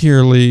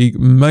Frontier League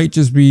might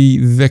just be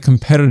the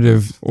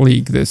competitive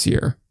league this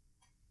year.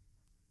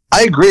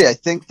 I agree. I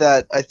think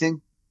despite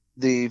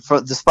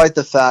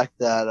the fact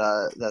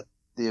that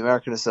the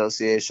American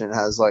Association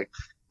has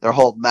their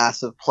whole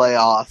massive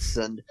playoffs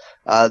and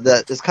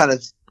that is kind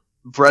of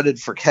breaded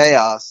for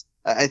chaos,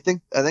 I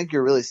think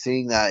you're really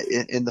seeing that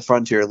in the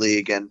Frontier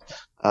League. And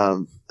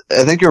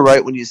I think you're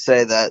right when you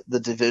say that the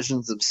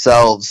divisions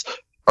themselves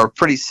are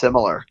pretty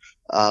similar,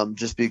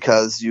 just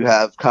because you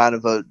have kind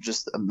of a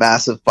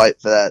massive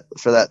fight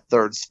for that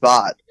third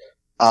spot,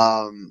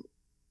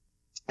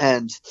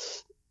 and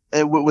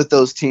with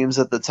those teams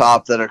at the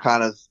top that are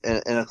kind of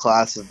in a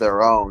class of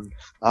their own.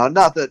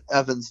 Not that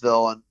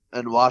Evansville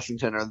and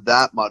Washington are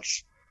that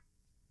much.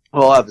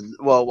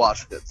 Well,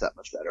 Washington's that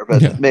much better,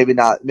 but yeah. maybe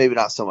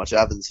not so much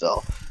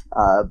Evansville.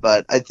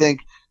 But I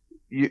think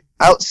you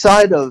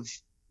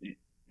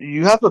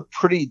have a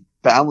pretty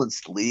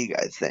balanced league,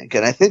 I think.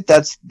 And I think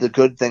that's the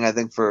good thing, I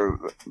think,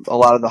 for a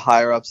lot of the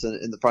higher ups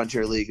in the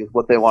Frontier League is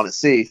what they want to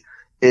see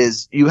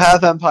is you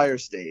have Empire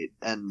State.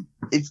 And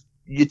if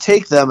you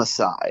take them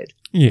aside,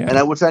 Yeah.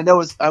 and which I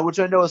know is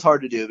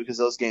hard to do because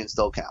those games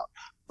still count.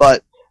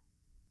 But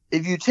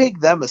if you take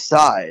them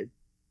aside,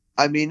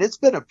 I mean, it's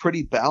been a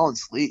pretty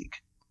balanced league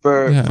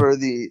for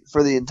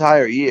the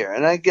entire year.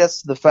 And I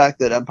guess the fact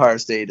that Empire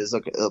State is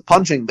a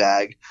punching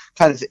bag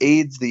kind of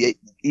aids the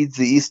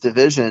East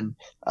Division,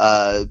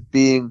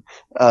 being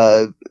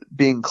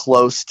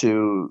close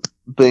to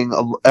being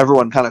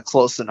everyone kind of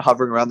close and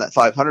hovering around that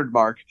 500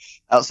 mark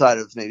outside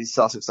of maybe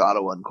Sussex,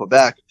 Ottawa, and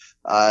Quebec.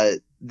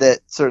 That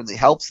certainly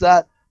helps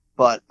that.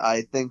 But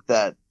I think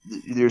that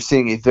you're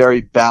seeing a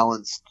very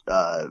balanced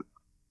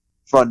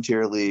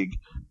Frontier League,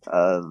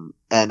 and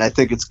I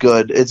think it's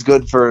good. It's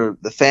good for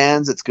the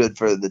fans. It's good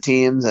for the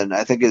teams, and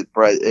I think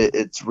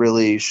it's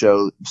really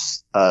shows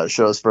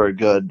for a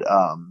good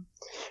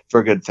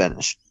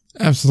finish.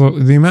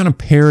 Absolutely, the amount of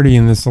parity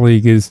in this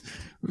league is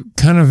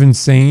kind of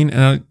insane,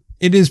 and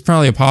it is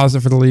probably a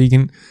positive for the league.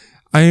 And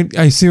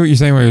I see what you're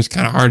saying, where it was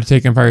kind of hard to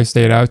take Empire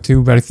State out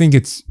too, but I think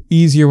it's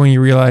easier when you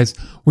realize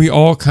we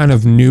all kind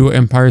of knew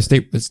Empire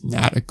State was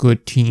not a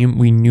good team.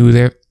 We knew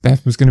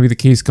that was going to be the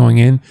case going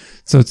in,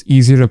 so it's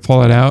easier to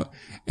pull it out.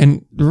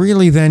 And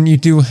really, then you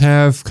do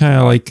have kind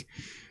of like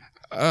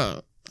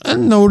a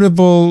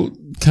notable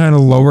kind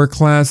of lower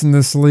class in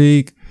this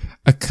league,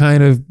 a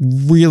kind of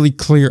really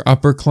clear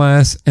upper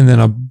class, and then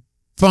a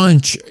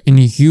bunch in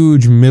a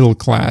huge middle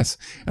class.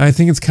 And I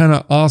think it's kind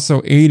of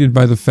also aided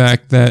by the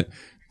fact that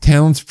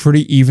talent's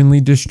pretty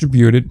evenly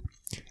distributed,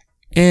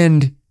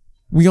 and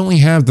we only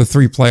have the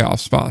 3 playoff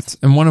spots,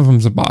 and one of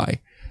them's a bye.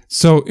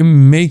 So it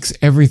makes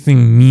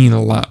everything mean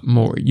a lot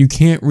more. You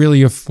can't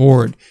really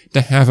afford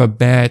to have a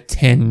bad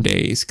 10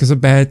 days, because a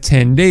bad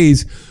 10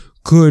 days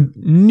could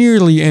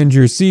nearly end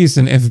your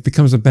season. If it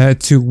becomes a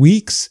bad 2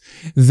 weeks,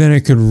 then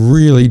it could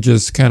really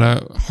just kind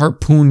of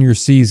harpoon your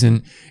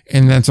season,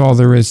 and that's all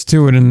there is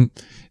to it. And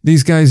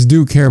these guys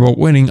do care about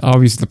winning.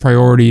 Obviously, the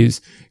priority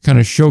is kind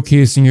of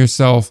showcasing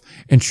yourself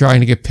and trying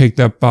to get picked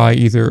up by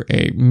either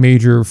a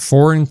major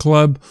foreign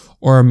club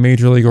or a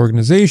major league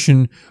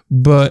organization,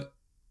 but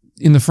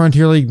in the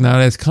Frontier League,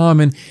 not as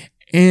common.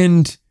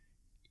 And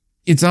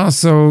it's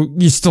also,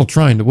 you're still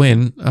trying to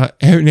win.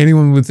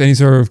 Anyone with any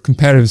sort of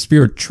competitive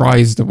spirit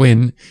tries to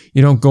win.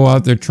 You don't go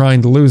out there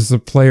trying to lose as a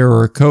player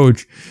or a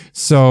coach.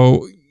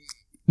 So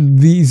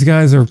these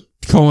guys are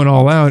going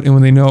all out. And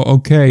when they know,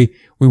 okay,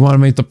 we want to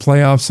make the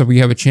playoffs so we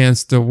have a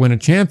chance to win a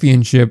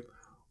championship,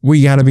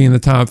 we got to be in the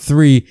top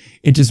 3.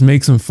 It just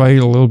makes them fight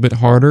a little bit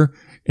harder.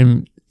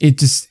 And it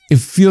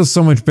feels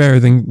so much better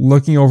than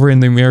looking over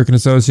in the American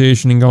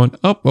Association and going,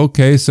 oh,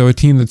 okay, so a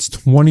team that's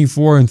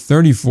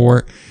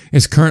 24-34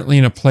 is currently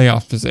in a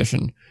playoff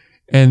position.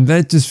 And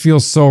that just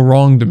feels so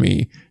wrong to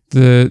me,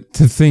 to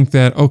think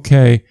that,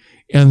 okay,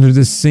 under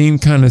the same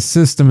kind of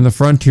system in the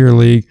Frontier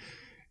League,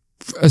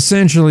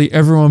 essentially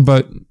everyone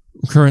but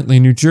currently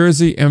New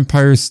Jersey,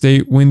 Empire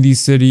State, Windy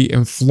City,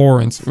 and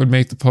Florence would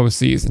make the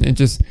postseason.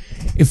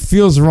 It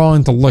feels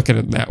wrong to look at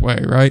it that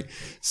way, right?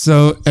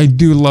 So I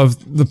do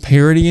love the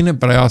parity in it,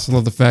 but I also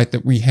love the fact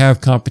that we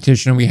have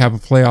competition and we have a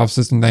playoff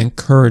system that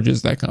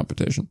encourages that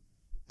competition.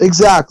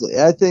 Exactly.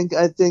 I think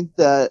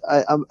that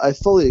I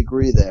fully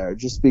agree there,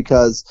 just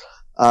because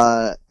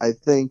I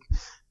think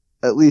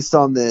at least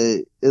on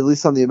the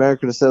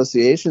American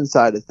Association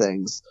side of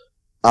things,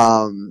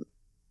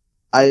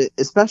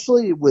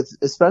 especially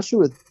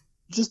with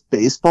just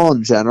baseball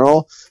in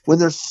general, when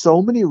there's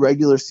so many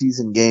regular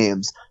season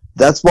games,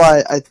 that's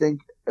why I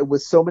think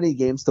with so many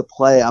games to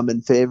play, I'm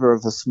in favor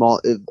of a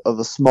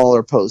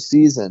smaller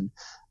postseason.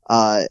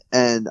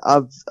 And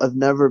I've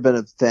never been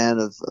a fan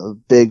of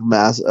big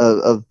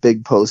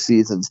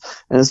postseasons,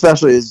 and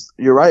especially as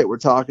you're right, we're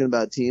talking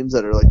about teams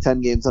that are like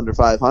 10 games under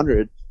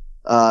 500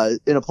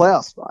 in a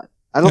playoff spot.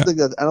 I don't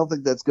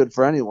think that's good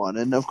for anyone.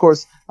 And of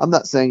course, I'm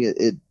not saying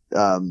it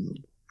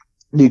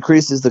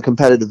decreases the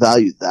competitive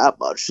value that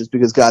much, just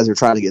because guys are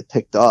trying to get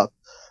picked up.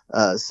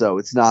 So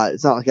it's not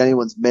like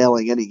anyone's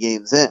mailing any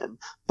games in,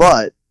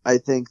 but I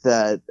think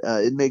that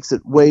it makes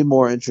it way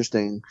more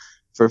interesting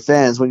for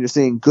fans when you're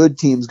seeing good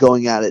teams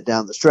going at it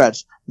down the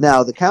stretch.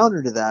 Now, the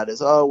counter to that is,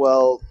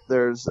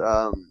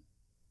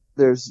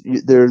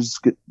 there's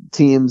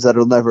teams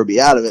that'll never be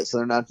out of it, so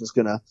they're not just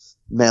going to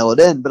mail it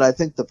in. But I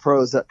think the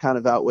pros that kind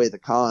of outweigh the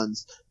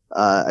cons.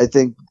 I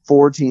think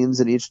 4 teams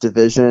in each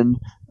division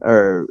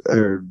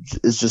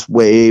is just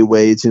way,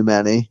 way too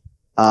many.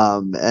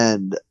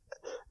 And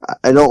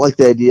I don't like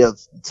the idea of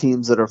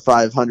teams that are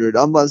 500,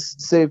 unless,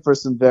 save for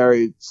some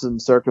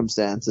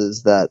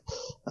circumstances that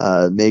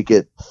make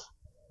it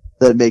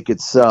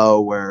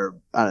so where,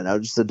 I don't know,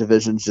 just the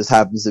division just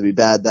happens to be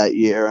bad that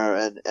year,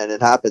 and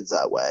it happens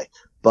that way.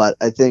 But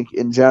I think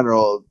in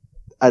general,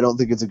 I don't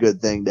think it's a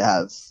good thing to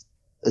have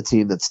a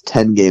team that's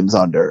 10 games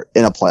under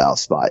in a playoff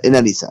spot in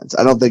any sense.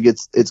 I don't think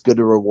it's good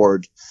to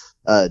reward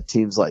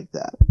teams like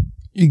that.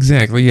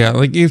 Exactly. Yeah.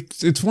 Like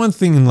it's one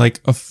thing in like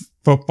a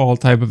football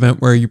type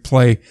event where you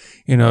play,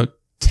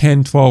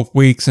 10, 12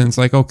 weeks and it's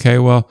like, okay,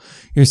 well,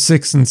 you're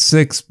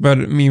 6-6, but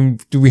I mean,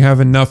 do we have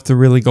enough to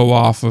really go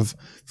off of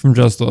from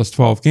just those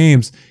 12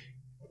 games?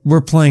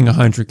 we're playing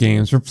 100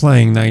 games. We're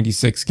playing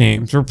 96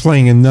 games. We're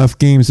playing enough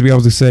games to be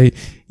able to say,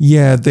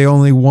 yeah, they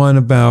only won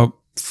about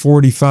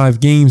 45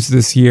 games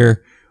this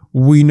year.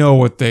 We know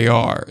what they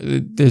are.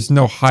 There's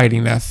no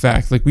hiding that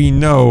fact. Like, we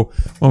know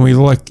when we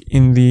look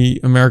in the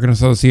American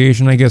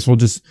Association, I guess we'll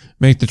just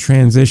make the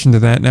transition to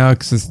that now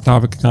because it's the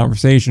topic of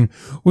conversation.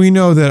 We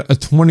know that a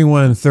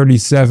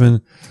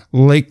 21-37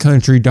 Lake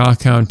Country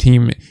Dachau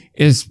team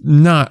is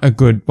not a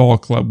good ball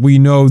club. We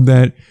know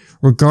that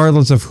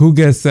regardless of who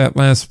gets that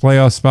last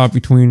playoff spot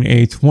between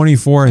a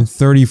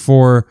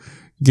 24-34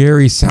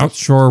 Gary South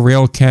Shore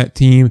Railcat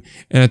team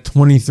and a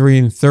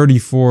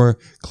 23-34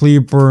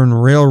 Cleburne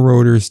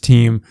Railroaders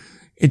team,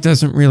 it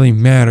doesn't really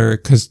matter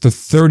because the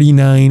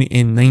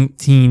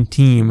 39-19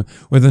 team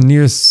with a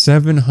near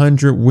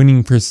 700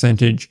 winning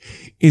percentage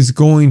is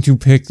going to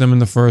pick them in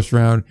the first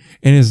round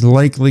and is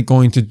likely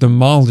going to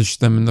demolish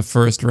them in the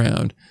first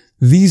round.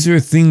 These are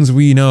things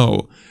we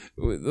know.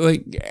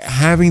 Like,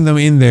 having them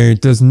in there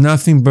does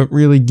nothing but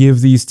really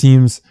give these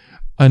teams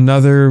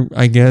another,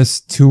 I guess,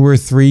 2 or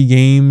 3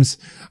 games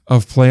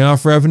of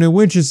playoff revenue,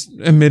 which is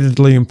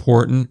admittedly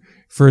important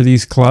for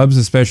these clubs,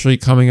 especially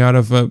coming out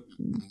of a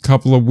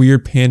couple of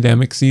weird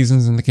pandemic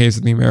seasons. In the case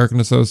of the American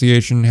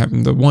Association,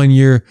 having the one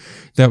year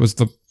that was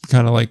the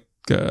kind of like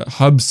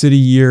hub city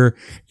year,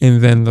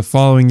 and then the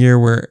following year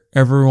where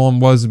everyone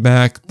was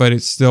back, but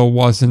it still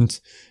wasn't,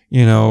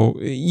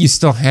 you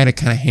still had it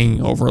kind of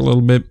hanging over a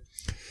little bit.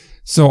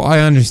 So I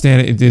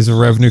understand it is a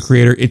revenue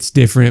creator. It's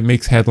different. It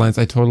makes headlines.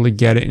 I totally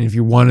get it. And if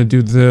you want to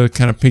do the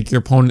kind of pick your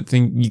opponent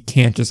thing, you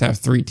can't just have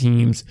 3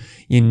 teams.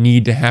 You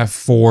need to have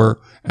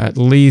 4 at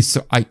least.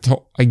 So I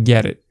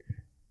get it.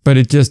 But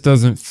it just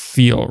doesn't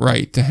feel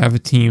right to have a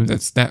team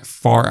that's that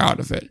far out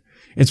of it.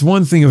 It's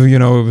one thing if, it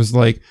was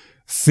like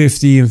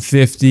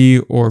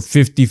 50-50 or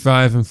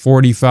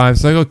 55-45.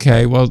 It's like,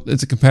 okay, well,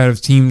 it's a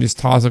competitive team. Just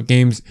toss up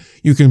games.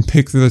 You can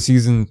pick through the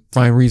season,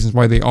 find reasons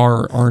why they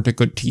are or aren't a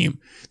good team.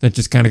 That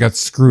just kind of got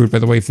screwed by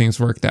the way things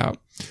worked out.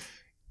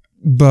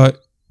 But,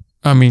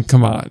 I mean,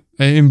 come on.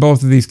 In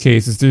both of these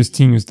cases, there's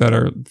teams that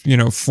are,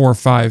 4,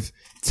 5,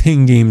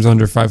 10 games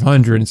under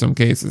 500 in some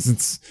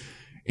cases.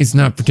 It's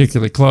not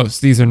particularly close.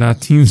 These are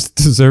not teams that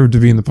deserve to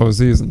be in the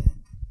postseason.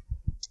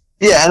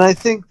 Yeah, and I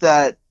think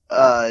that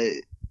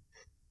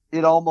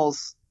it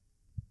almost,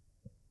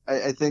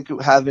 I think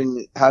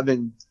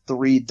having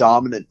 3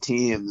 dominant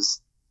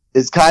teams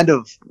is kind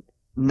of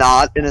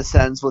not, in a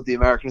sense, what the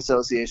American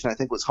Association, I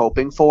think, was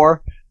hoping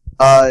for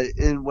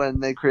when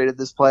they created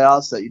this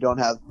playoffs, that you don't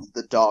have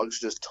the Dogs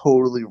just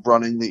totally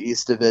running the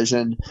East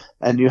Division,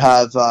 and you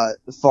have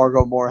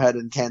Fargo, Moorhead,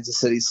 and Kansas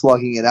City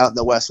slugging it out in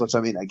the West, which,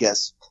 I mean, I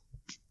guess,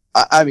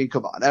 I mean,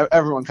 come on.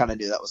 Everyone kind of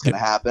knew that was going to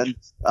happen.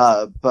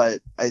 But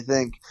I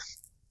think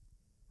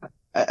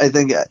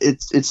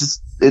it's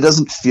just, it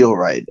doesn't feel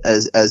right,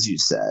 as you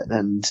said.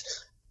 And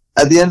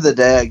at the end of the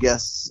day, I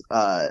guess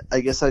I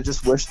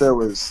just wish there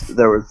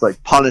was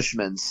like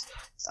punishments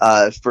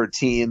for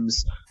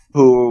teams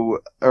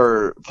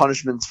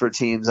punishments for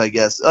teams, I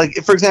guess. Like,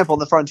 for example, in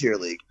the Frontier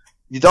League,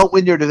 you don't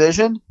win your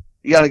division,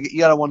 you got a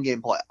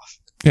 1-game playoff.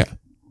 Yeah.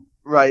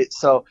 Right.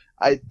 So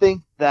I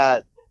think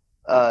that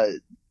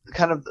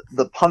kind of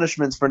the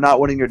punishments for not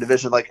winning your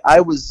division, like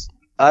I was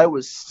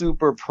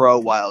super pro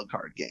wild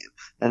card game,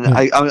 and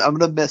I'm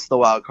gonna miss the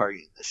wild card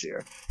game this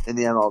year in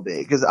the MLB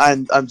because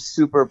I'm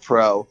super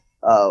pro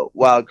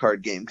wild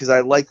card game because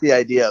I like the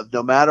idea of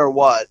no matter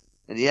what,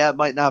 and yeah, it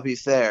might not be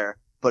fair,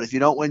 but if you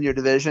don't win your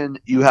division,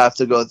 you have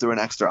to go through an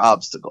extra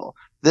obstacle.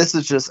 This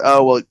is just,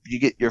 you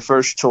get your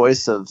first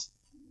choice of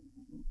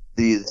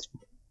these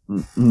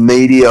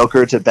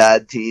mediocre to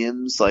bad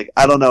teams. Like,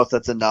 I don't know if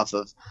that's enough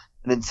of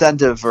an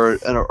incentive or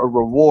a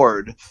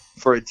reward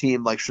for a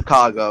team like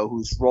Chicago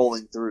who's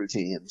rolling through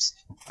teams.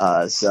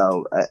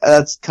 So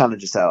that's kind of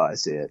just how I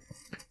see it.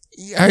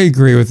 I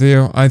agree with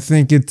you. I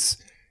think it's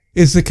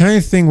the kind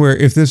of thing where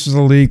if this was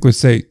a league with,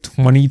 say,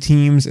 20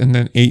 teams and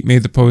then 8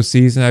 made the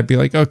postseason, I'd be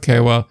like, okay,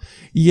 well,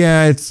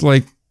 yeah, it's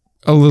like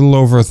a little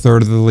over a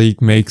third of the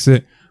league makes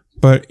it,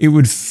 but it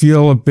would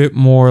feel a bit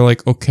more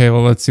like, okay,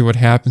 well, let's see what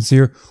happens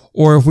here.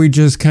 Or if we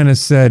just kind of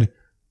said,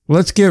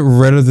 let's get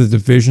rid of the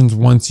divisions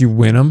once you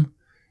win them.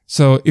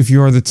 So if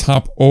you're the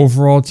top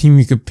overall team,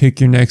 you could pick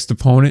your next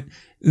opponent.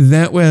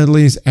 That would at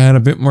least add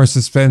a bit more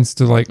suspense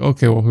to like,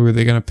 okay, well, who are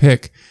they going to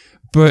pick?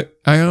 But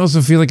I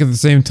also feel like at the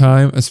same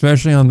time,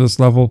 especially on this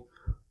level,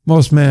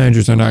 most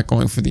managers are not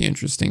going for the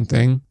interesting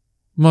thing.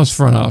 Most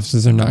front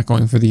offices are not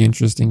going for the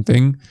interesting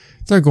thing.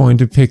 They're going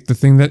to pick the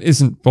thing that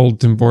isn't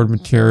bulletin board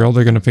material.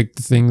 They're going to pick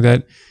the thing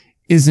that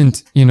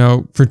isn't,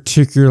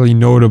 particularly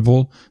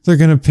notable. They're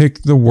going to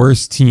pick the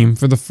worst team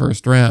for the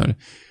first round.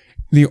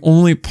 The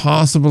only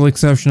possible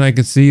exception I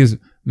could see is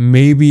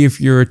maybe if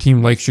you're a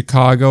team like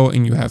Chicago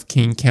and you have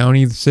Kane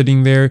County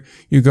sitting there,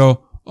 you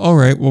go, all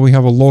right, well, we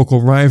have a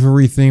local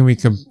rivalry thing. We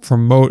can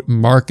promote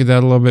and market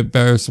that a little bit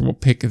better, so we'll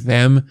pick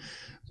them.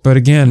 But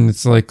again,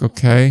 it's like,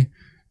 okay,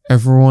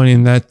 everyone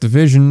in that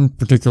division,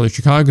 particularly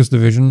Chicago's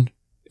division,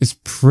 is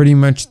pretty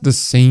much the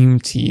same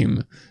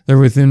team. They're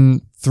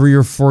within 3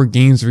 or 4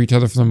 games of each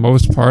other for the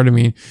most part. I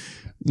mean,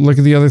 Look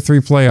at the other three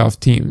playoff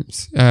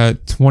teams.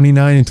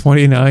 29 and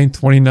 29,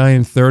 29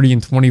 and 30,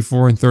 and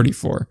 24 and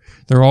 34.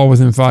 They're all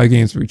within 5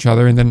 games of each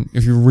other. And then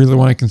if you really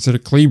want to consider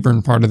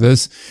Cleburne part of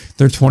this,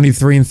 they're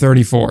 23 and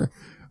 34.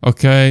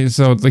 Okay,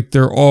 so like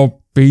they're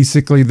all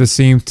basically the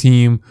same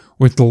team,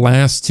 with the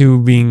last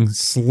two being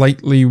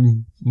slightly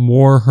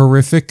more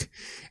horrific.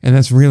 And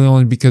that's really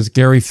only because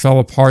Gary fell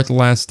apart the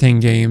last 10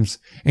 games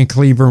and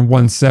Cleburne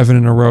won 7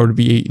 in a row to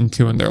be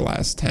 8-2 in their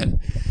last 10.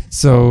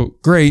 So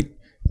great.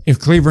 If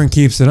Cleburne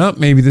keeps it up,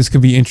 maybe this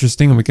could be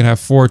interesting and we could have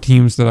 4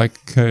 teams that I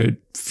could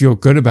feel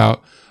good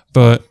about.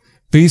 But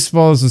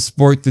baseball is a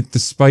sport that,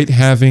 despite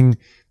having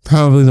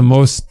probably the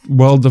most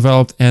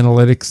well-developed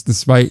analytics,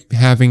 despite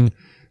having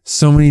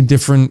so many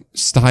different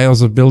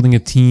styles of building a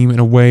team and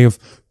a way of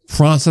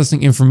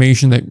processing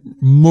information that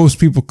most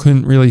people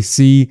couldn't really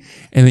see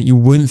and that you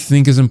wouldn't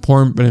think is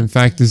important, but in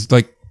fact is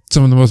like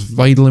some of the most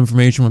vital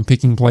information when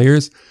picking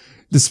players.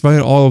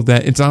 Despite all of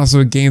that, it's also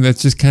a game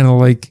that's just kind of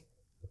like,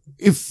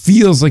 it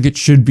feels like it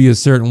should be a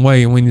certain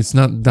way, and when it's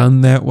not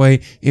done that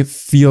way, it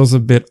feels a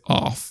bit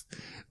off.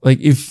 Like,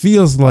 it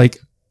feels like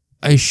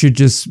I should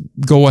just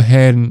go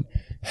ahead and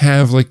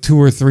have like 2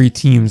 or 3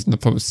 teams in the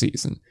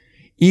postseason.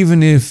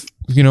 Even if,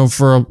 you know,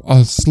 for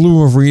a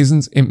slew of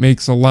reasons, it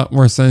makes a lot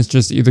more sense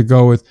just to either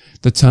go with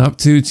the top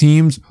 2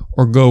 teams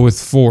or go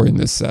with 4 in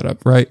this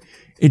setup, right?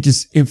 It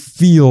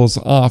feels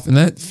off, and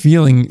that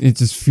feeling, it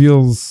just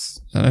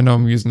feels, I know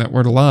I'm using that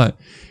word a lot,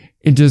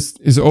 it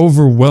just is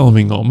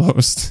overwhelming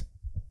almost.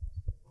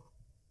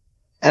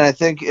 And I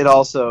think it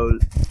also,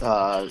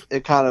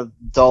 it kind of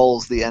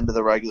dulls the end of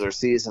the regular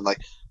season.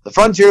 Like, the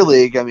Frontier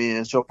League, I mean,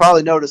 as you'll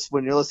probably notice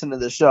when you're listening to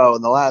this show,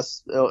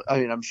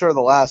 I'm sure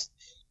the last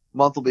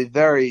month will be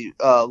very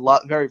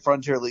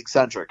Frontier League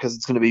centric, because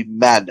it's going to be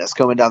madness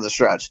coming down the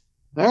stretch.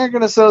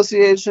 American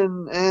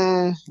Association,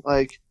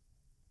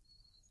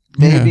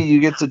 maybe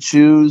you get to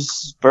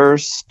choose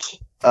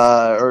first,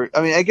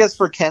 I guess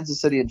for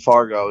Kansas City and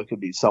Fargo, it could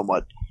be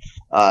somewhat,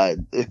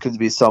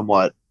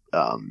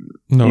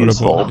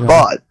 useful,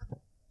 yeah.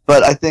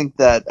 But I think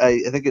that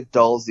I think it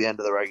dulls the end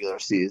of the regular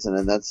season,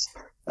 and that's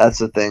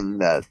the thing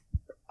that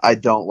I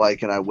don't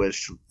like, and I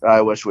wish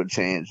would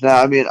change.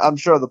 Now, I mean, I'm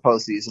sure the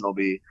postseason will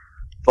be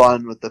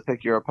fun with the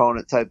pick your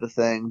opponent type of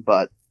thing,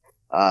 but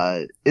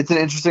it's an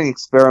interesting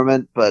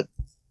experiment. But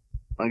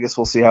I guess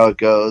we'll see how it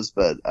goes.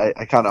 But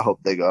I kind of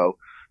hope they go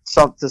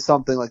to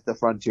something like the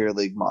Frontier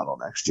League model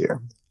next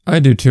year. I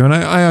do too, and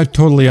I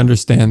totally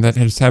understand that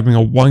just having a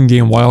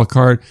 1-game wild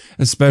card,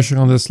 especially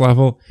on this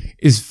level,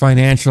 is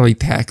financially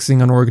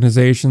taxing on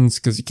organizations,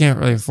 because you can't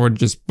really afford to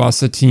just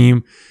bus a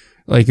team.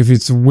 Like, if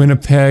it's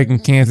Winnipeg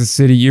and Kansas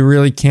City, you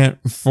really can't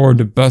afford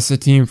to bus a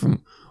team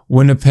from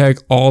Winnipeg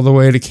all the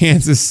way to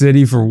Kansas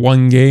City for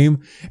 1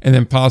 game and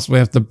then possibly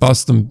have to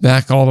bust them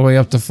back all the way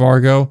up to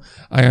Fargo.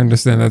 I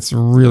understand that's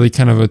really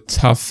kind of a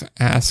tough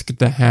ask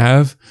to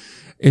have.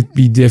 It'd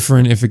be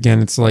different if,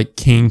 again, it's like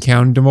Kane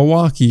County to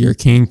Milwaukee or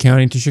Kane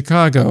County to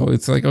Chicago.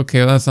 It's like, okay,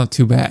 well, that's not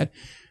too bad.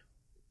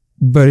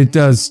 But it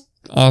does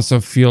also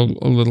feel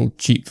a little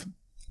cheap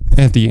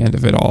at the end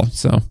of it all.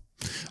 So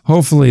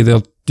hopefully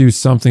they'll do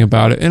something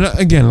about it. And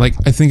again, like,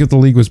 I think if the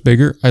league was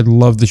bigger, I'd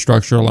love the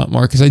structure a lot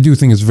more, because I do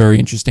think it's very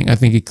interesting. I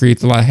think it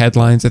creates a lot of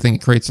headlines. I think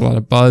it creates a lot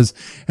of buzz,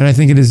 and I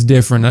think it is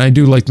different. And I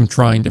do like them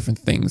trying different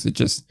things. It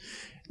just,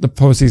 the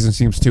postseason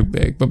seems too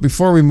big. But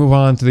before we move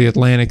on to the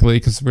Atlantic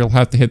League, because we'll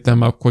have to hit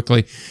them up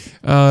quickly,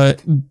 I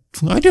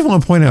just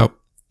want to point out,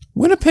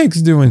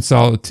 Winnipeg's doing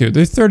solid too.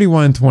 They're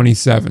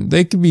 31-27.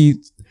 They could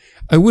be,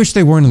 I wish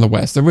they weren't in the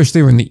West. I wish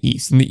they were in the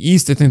East. In the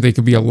East, I think they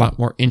could be a lot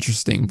more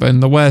interesting. But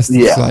in the West,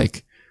 It's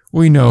like,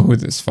 we know who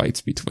this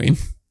fight's between.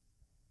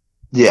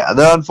 Yeah,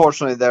 they're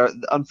unfortunately they're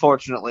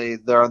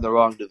in the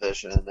wrong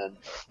division, and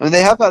I mean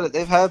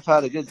they've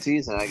had a good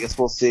season. I guess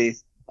we'll see.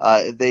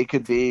 They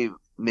could be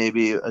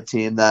maybe a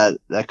team that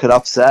could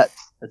upset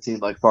a team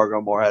like Fargo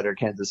Moorhead or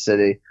Kansas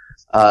City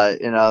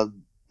in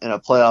a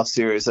playoff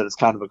series that is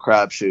kind of a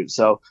crapshoot.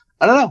 So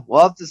I don't know.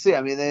 We'll have to see.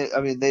 I mean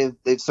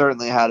they've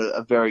certainly had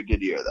a very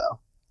good year though.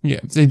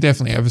 Yeah, they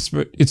definitely have.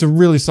 It's a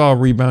really solid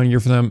rebound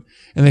year for them,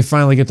 and they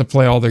finally get to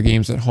play all their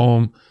games at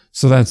home.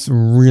 So that's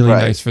really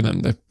nice for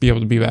them to be able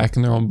to be back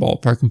in their own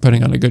ballpark and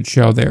putting on a good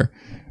show there.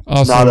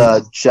 Also, it's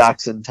not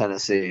Jackson,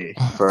 Tennessee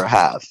for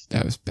half.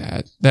 That was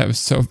bad. That was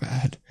so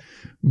bad.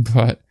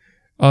 But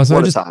also,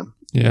 what a time.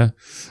 Yeah.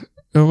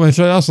 Which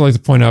I'd also like to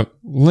point out,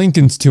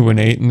 Lincoln's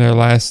 2-8 in their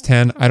last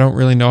 10. I don't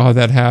really know how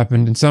that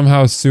happened. And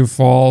somehow Sioux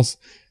Falls,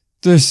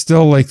 they're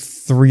still like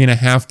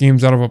 3.5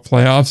 games out of a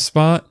playoff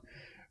spot,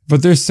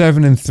 but they're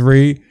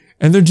 7-3.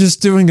 And they're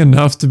just doing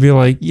enough to be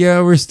like,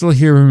 yeah, we're still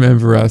here,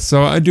 remember us.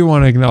 So I do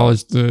want to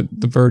acknowledge the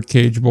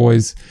Birdcage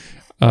boys.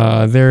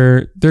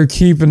 They're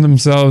keeping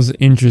themselves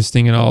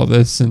interesting in all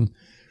this. And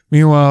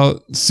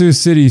meanwhile, Sioux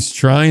City's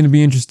trying to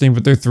be interesting,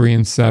 but they're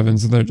 3-7,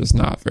 so they're just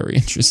not very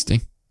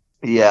interesting.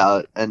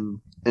 Yeah,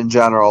 and in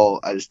general,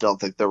 I just don't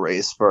think the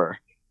race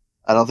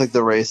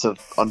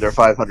of under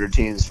 500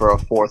 teams for a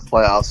 4th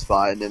playoff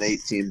spot and an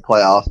 18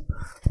 playoff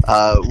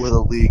with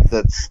a league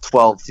that's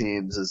 12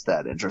 teams is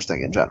that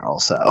interesting in general.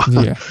 So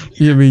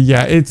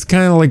yeah, it's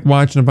kind of like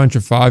watching a bunch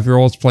of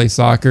 5-year-olds play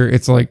soccer.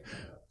 It's like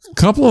a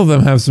couple of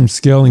them have some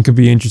skill and could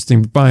be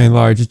interesting, but by and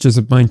large, it's just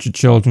a bunch of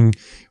children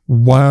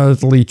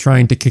wildly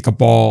trying to kick a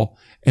ball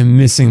and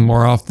missing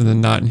more often than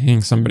not and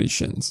hitting somebody's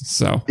shins.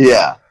 So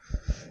yeah,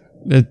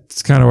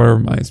 it's kind of what it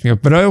reminds me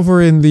of. But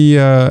over in the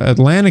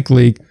Atlantic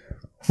League,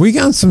 we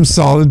got some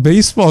solid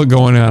baseball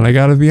going on. I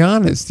got to be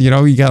honest.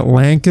 You got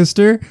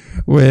Lancaster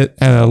at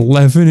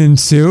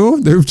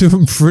 11-2. They're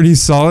doing pretty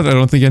solid. I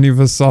don't think any of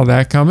us saw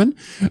that coming.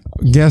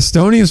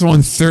 Gastonia's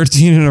won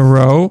 13 in a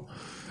row.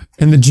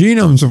 And the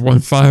Genomes have won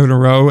 5 in a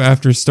row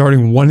after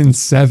starting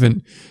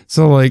 1-7.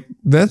 So,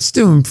 that's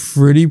doing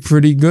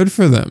pretty good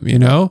for them,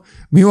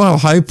 Meanwhile,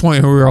 High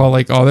Point, who we were all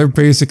like, oh, they're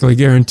basically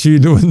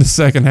guaranteed to win the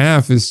second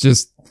half, is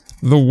just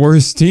the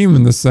worst team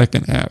in the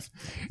second half.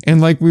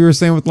 And like we were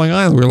saying with Long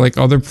Island, we were like,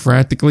 oh, they're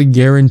practically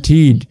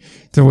guaranteed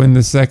to win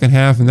the second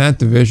half in that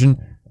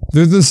division.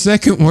 They're the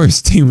second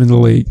worst team in the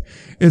league.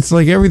 It's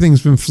like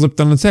everything's been flipped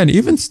on its head.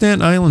 Even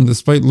Staten Island,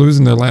 despite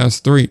losing their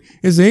last 3,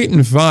 is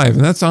 8-5, and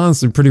that's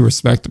honestly pretty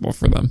respectable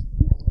for them.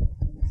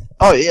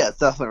 Oh yeah, it's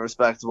definitely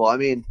respectable. I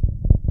mean,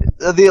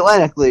 the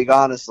Atlantic League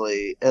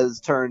honestly has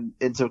turned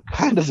into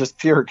kind of just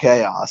pure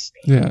chaos.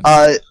 Yeah.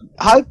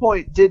 High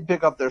Point did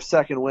pick up their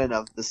second win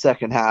of the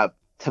second half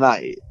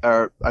tonight,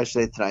 or I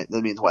should say tonight.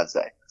 That means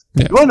Wednesday.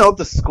 Yeah. You want to know what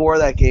the score of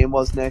that game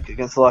was, Nick,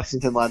 against the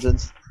Lexington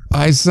Legends?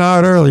 I saw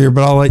it earlier,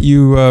 but I'll let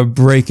you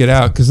break it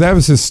out because that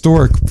was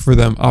historic for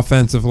them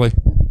offensively.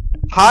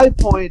 High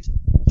Point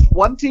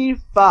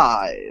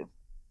 25,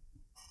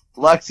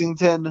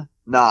 Lexington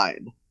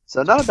 9.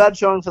 So not a bad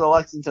showing for the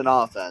Lexington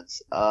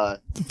offense. The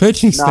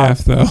pitching staff,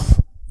 though.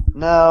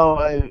 No,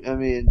 I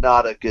mean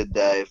not a good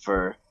day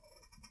for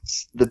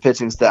the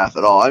pitching staff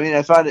at all. I mean,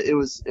 I found it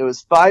was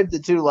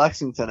 5-2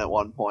 Lexington at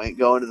one point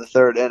going to the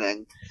third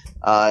inning,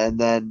 and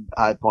then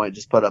High Point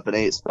just put up an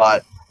 8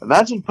 spot.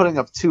 Imagine putting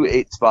up 2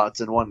 8 spots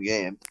in one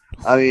game.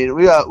 I mean,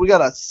 we got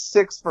a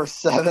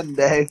 6-for-7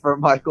 day for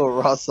Michael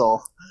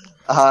Russell,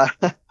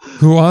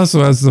 who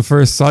also has the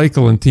first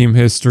cycle in team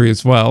history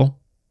as well.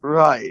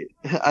 Right.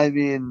 I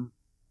mean,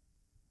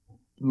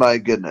 my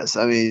goodness.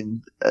 I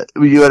mean,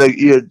 you had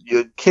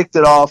kicked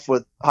it off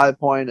with High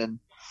Point and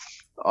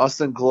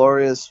Austin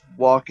Glorious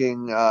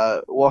walking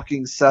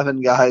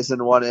 7 guys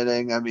in one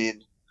inning. I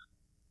mean,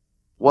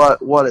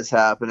 what is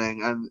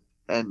happening?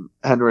 And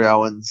Henry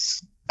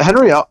Owens.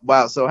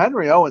 Wow, so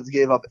Henry Owens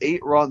gave up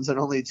 8 runs and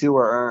only 2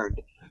 were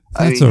earned.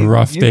 That's a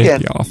rough day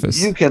at the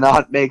office. You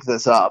cannot make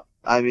this up.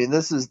 I mean,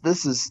 this is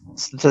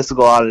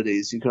statistical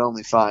oddities you can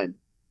only find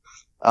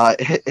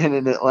in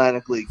an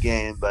Atlantic League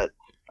game. But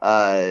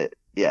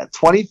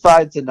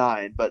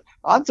 25-9. But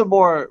on to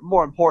more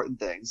important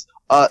things.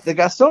 The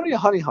Gastonia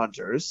Honey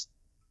Hunters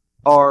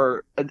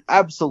are an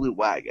absolute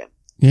wagon,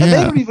 and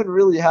they don't even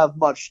really have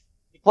much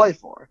to play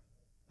for.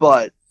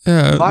 But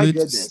my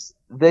goodness.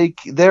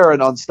 They're an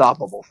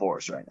unstoppable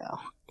force right now.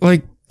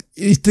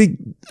 Obviously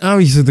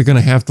they're going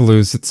to have to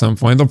lose at some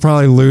point. They'll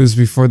probably lose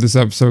before this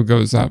episode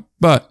goes up.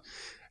 But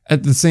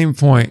at the same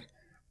point,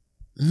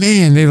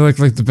 man, they look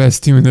like the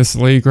best team in this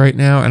league right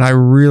now, and I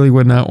really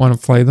would not want to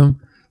play them.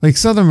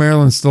 Southern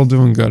Maryland's still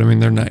doing good. I mean,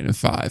 they're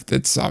 9-5.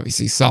 That's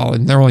obviously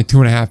solid. And they're only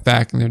 2.5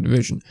 back in their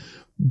division.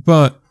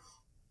 But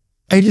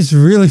I just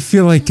really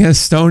feel like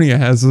Gastonia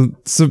has a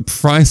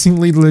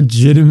surprisingly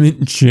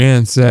legitimate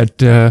chance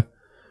at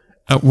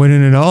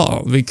winning it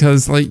all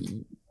because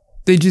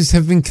they just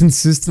have been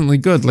consistently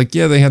good.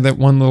 They had that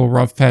one little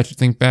rough patch I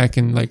think back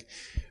in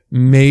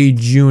May,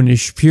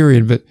 June-ish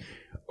period, but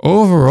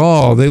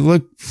overall they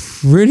look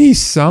pretty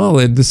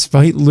solid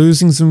despite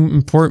losing some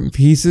important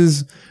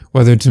pieces,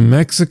 whether to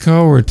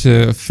Mexico or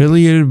to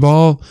affiliated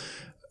ball.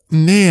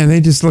 Man, they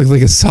just look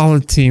like a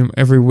solid team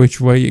every which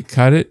way you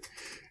cut it.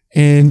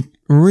 And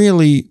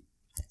really,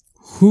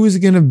 who's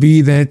going to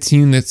be that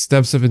team that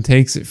steps up and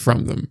takes it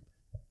from them,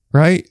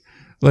 right?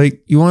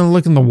 You want to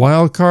look in the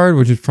wild card,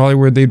 which is probably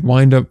where they'd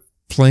wind up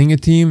playing a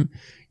team.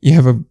 You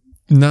have a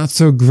not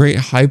so great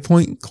High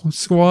Point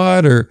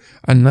squad or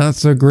a not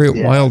so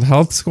great Wild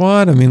Health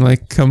squad. I mean,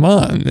 come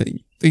on,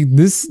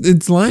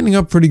 it's lining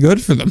up pretty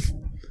good for them.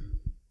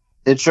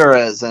 It sure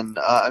is, and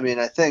I mean,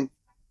 I think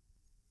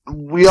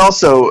we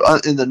also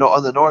on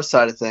the north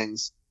side of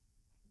things,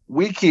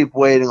 we keep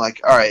waiting. All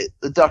right,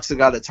 the Ducks have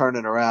got to turn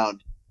it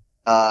around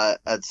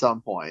at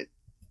some point,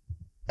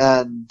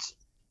 and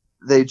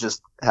they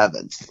just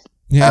haven't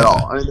at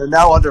all. I mean, they're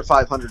now under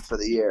 500 for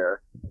the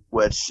year,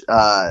 which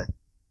is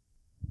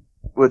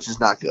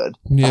not good.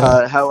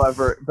 Yeah.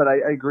 However, but I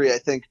agree. I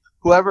think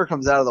whoever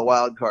comes out of the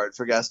wild card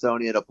for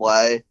Gastonia to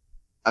play,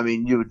 I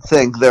mean, you would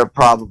think they're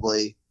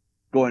probably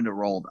going to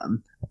roll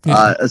them,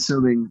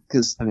 assuming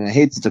because I mean, I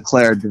hate to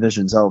declare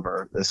divisions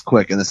over this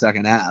quick in the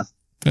second half,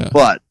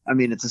 but I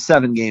mean, it's a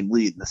 7-game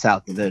lead in the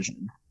South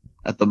Division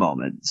at the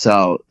moment.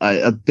 So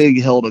a big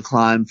hill to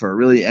climb for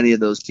really any of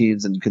those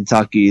teams in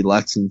Kentucky,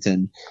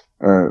 Lexington,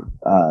 or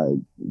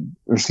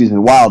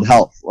Wild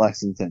Health,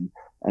 Lexington,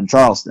 and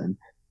Charleston.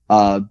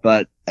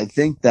 But I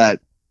think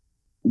that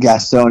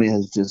Gastonia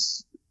has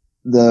just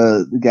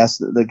the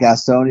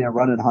Gastonia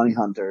running honey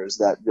hunters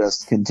that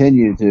just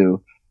continue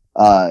to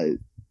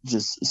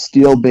just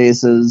steal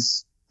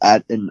bases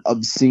at an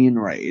obscene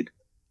rate,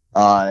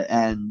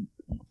 and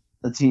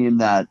a team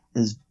that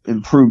has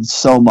improved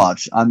so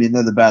much. I mean,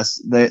 they're the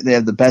best. They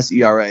have the best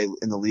ERA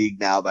in the league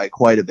now by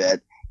quite a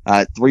bit,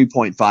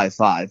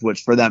 3.55,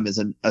 which for them is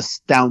an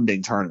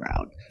astounding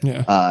turnaround.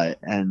 Yeah.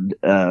 And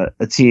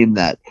a team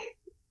that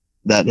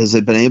has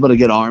been able to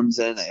get arms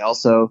in. They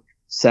also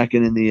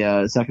second in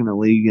the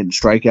league in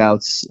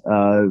strikeouts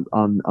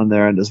on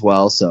their end as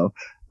well. So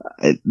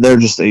they're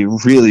just a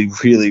really,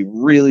 really,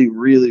 really,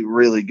 really,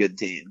 really good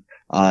team.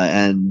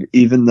 And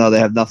even though they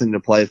have nothing to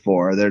play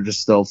for, they're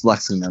just still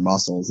flexing their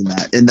muscles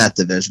in that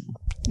division.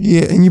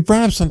 Yeah, and you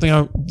brought up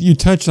something. You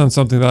touched on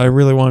something that I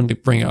really wanted to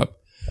bring up,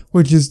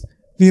 which is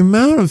the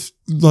amount of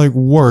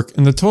work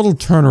and the total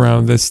turnaround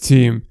of this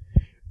team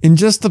in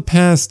just the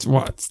past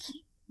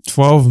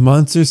 12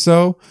 months or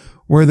so.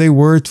 Where they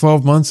were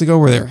 12 months ago,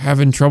 where they were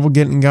having trouble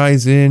getting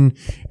guys in,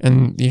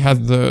 and you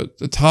had the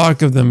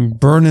talk of them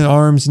burning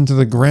arms into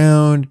the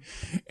ground,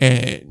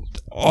 and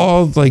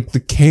all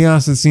the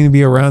chaos that seemed to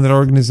be around that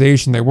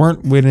organization. They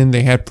weren't winning.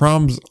 They had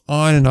problems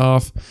on and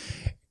off.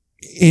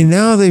 And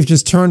now they've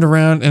just turned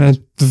around and at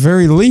the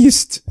very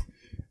least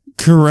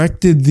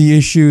corrected the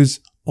issues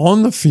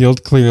on the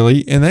field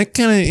clearly. And that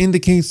kind of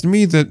indicates to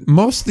me that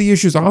most of the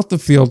issues off the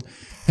field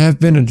have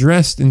been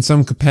addressed in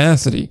some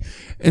capacity.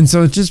 And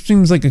so it just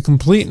seems like a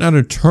complete and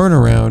utter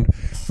turnaround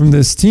from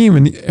this team.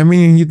 And I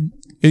mean,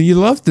 you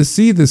love to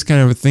see this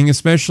kind of a thing,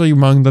 especially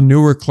among the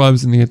newer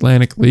clubs in the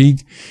Atlantic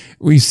League.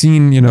 We've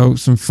seen,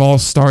 some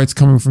false starts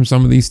coming from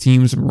some of these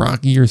teams, some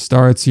rockier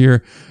starts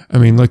here. I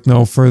mean, look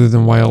no further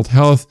than Wild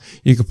Health.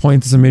 You could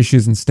point to some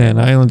issues in Staten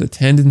Island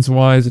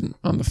attendance-wise, and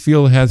on the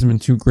field it hasn't been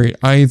too great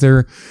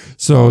either.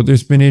 So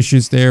there's been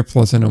issues there.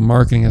 Plus, I know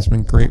marketing hasn't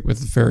been great with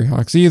the Ferry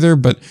Hawks either,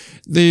 but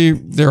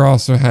they're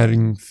also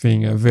having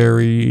a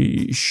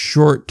very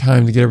short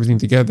time to get everything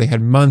together. They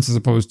had months as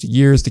opposed to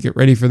years to get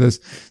ready for this,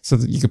 so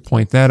that you could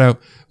point that out.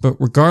 But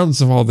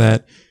regardless of all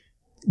that,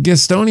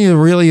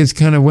 Gastonia really has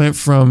kind of went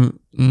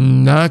from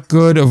not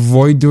good,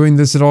 avoid doing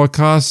this at all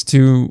costs,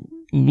 to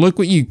look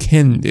what you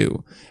can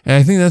do. And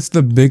I think that's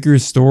the bigger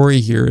story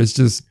here, is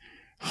just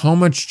how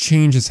much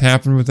change has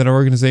happened with that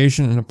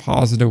organization in a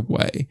positive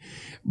way.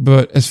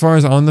 But as far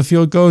as on the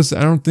field goes,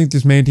 I don't think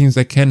there's many teams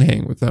that can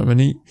hang with them.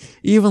 And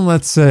even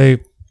let's say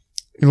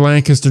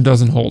Lancaster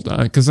doesn't hold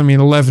on, because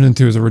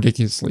 11-2 is a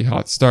ridiculously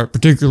hot start,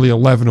 particularly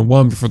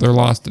 11-1 before their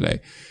loss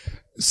today.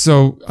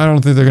 So I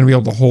don't think they're going to be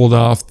able to hold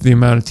off the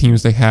amount of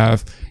teams they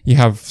have. You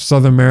have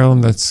Southern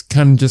Maryland that's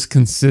kind of just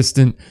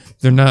consistent.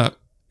 They're not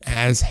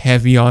as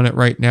heavy on it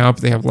right now,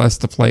 but they have less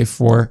to play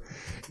for.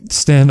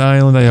 Staten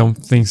Island, I don't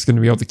think is going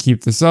to be able to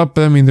keep this up.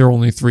 But they're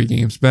only 3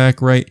 games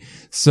back, right?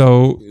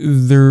 So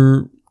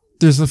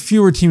there's a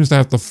fewer teams that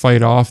have to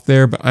fight off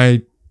there, but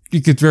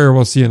you could very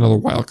well see another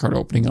wild card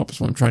opening up is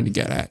what I'm trying to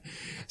get at.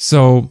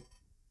 So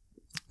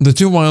the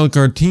 2 wild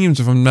card teams,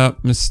 if I'm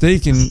not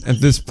mistaken,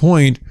 at this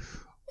point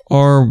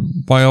are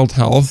Wild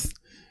Health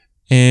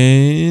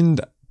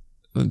and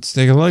let's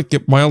take a look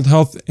at Wild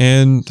Health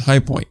and High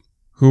Point,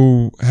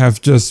 who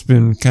have just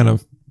been kind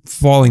of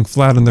falling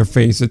flat on their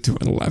face at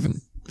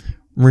 2-11,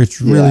 which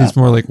really is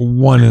more like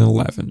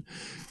 1-11.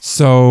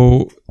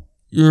 So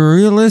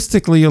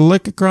realistically, you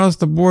look across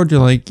the board, you're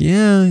like,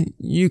 yeah,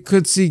 you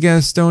could see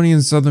Gastonia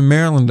and Southern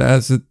Maryland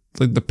as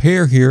the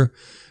pair here.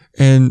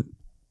 And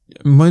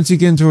once you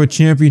get into a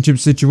championship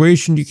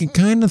situation, you can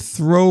kind of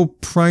throw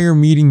prior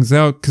meetings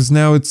out because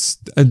now it's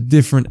a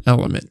different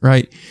element,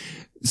 right?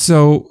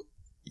 So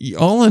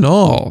all in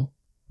all,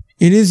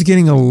 it is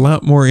getting a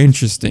lot more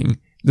interesting,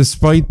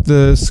 despite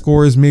the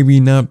scores maybe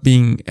not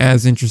being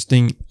as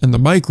interesting in the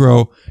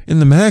micro. In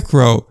the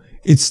macro,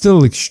 it's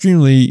still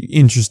extremely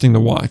interesting to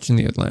watch in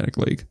the Atlantic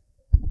League.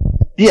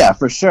 Yeah,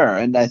 for sure.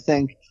 And I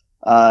think,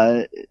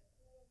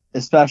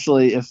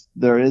 especially if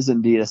there is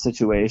indeed a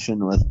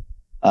situation with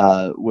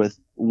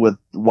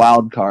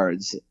wild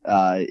cards,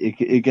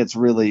 it gets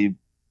really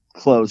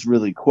close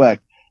really quick.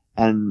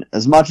 And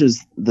as much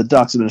as the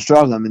Ducks have been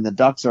struggling, the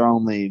Ducks are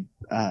only,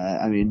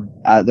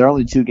 they're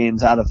only 2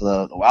 games out of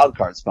the wild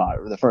card spot,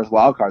 or the first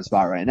wild card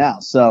spot right now.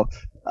 So,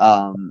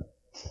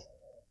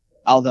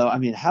 although,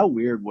 how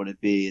weird would it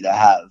be to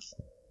have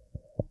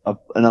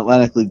an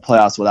Atlantic League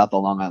playoffs without the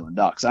Long Island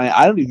Ducks?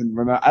 I don't even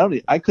remember.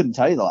 I couldn't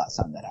tell you the last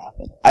time that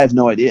happened. I have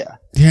no idea.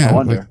 Yeah. I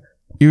wonder.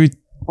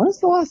 When is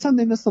the last time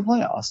they missed the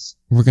playoffs?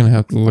 We're going to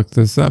have to look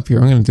this up here.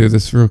 I'm going to do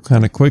this real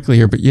kind of quickly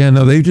here. But yeah,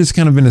 no, they've just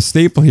kind of been a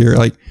staple here.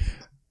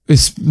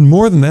 It's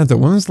more than that, though.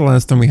 When was the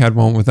last time we had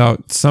one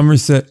without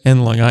Somerset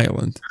and Long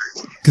Island?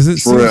 Because it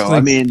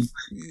seems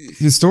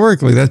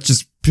historically, that's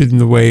just been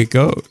the way it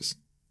goes.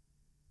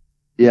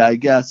 Yeah, I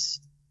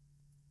guess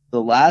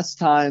the last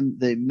time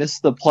they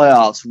missed the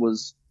playoffs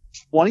was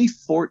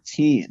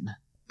 2014.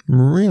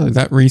 Really?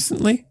 That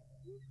recently?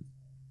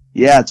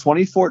 Yeah,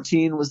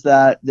 2014 was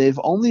that. They've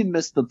only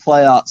missed the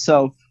playoffs.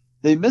 So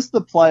they missed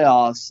the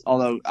playoffs,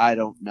 although I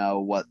don't know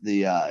what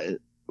the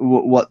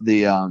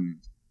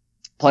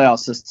playoff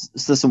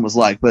system was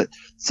like. But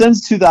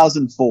since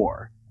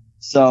 2004,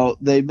 so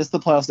they missed the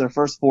playoffs their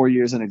first 4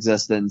 years in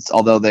existence,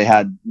 although they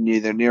had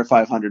neither near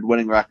 500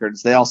 winning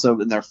records. They also,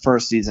 in their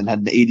first season, had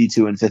an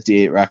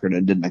 82-58 record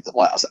and didn't make the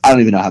playoffs. I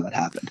don't even know how that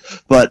happened.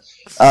 But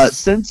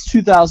since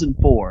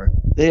 2004,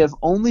 they have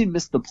only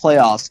missed the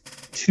playoffs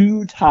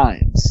 2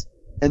 times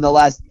in the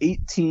last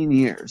 18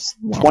 years.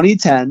 Wow.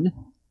 2010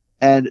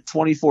 and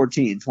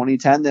 2014.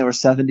 2010, they were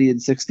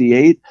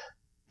 70-68.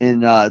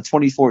 In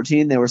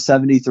 2014, they were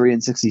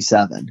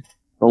 73-67.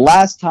 The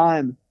last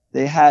time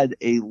they had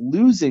a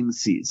losing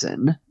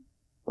season,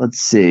 let's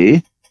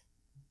see,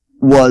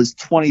 was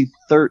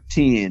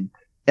 2013.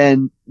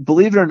 And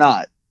believe it or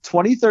not,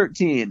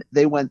 2013,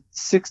 they went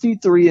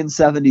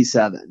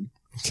 63-77.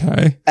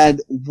 Okay.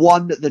 And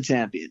won the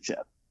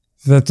championship.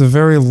 That's a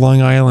very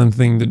Long Island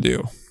thing to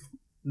do.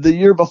 The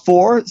year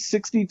before,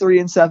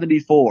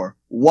 63-74,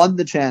 won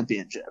the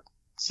championship.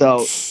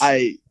 So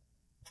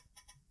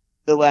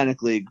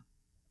Atlantic League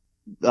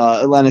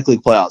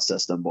playoff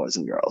system, boys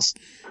and girls.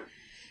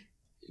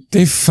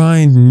 They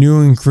find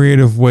new and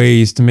creative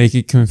ways to make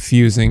it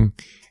confusing.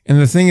 And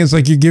the thing is,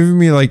 like, you're giving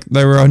me, like,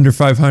 they were under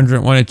 500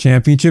 and won a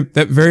championship.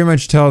 That very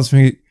much tells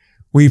me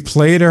we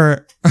played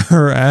our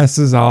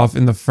asses off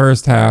in the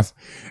first half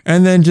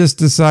and then just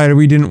decided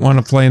we didn't want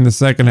to play in the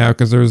second half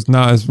because there was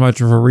not as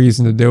much of a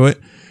reason to do it.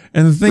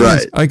 And the thing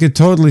is, I could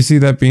totally see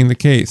that being the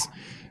case.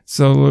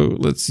 So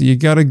let's see, you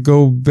got to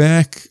go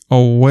back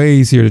a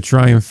ways here to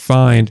try and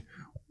find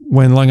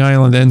when Long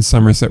Island and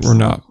Somerset were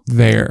not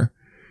there.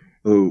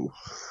 Ooh.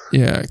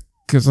 Yeah,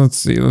 because let's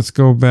see, let's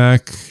go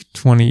back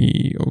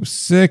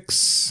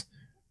 2006.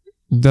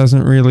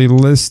 Doesn't really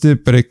list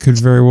it, but it could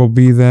very well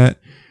be that.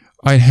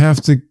 I'd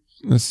have to,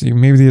 let's see,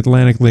 maybe the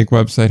Atlantic League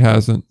website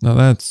hasn't. Now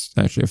that's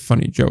actually a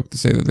funny joke to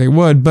say that they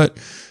would, but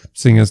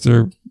seeing as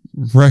their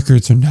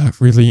records are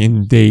not really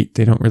in date,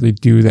 they don't really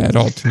do that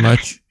all too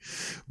much,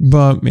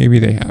 but maybe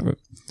they have it.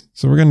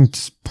 So we're going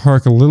to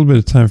park a little bit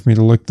of time for me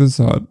to look this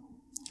up.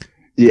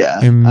 Yeah,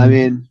 I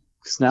mean,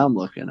 because now I'm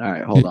looking. All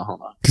right, hold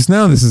on. Because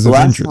now this is of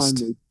interest.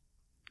 Time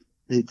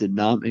they did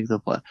not make the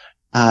play.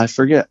 I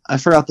forgot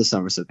the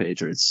Somerset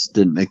Patriots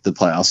didn't make the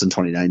playoffs in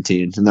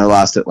 2019 in their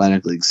last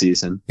Atlantic League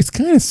season. It's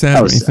kind of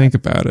sad when you think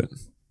about it.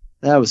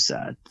 That was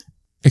sad.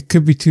 It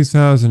could be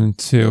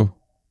 2002.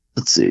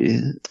 Let's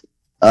see.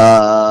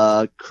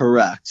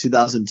 Correct.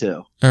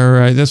 2002. All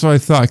right, that's what I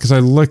thought because I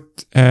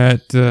looked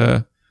at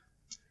the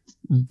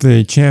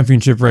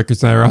championship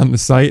records that are on the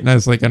site, and I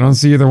was like, I don't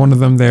see either one of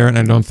them there, and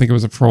I don't think it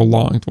was a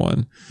prolonged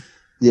one.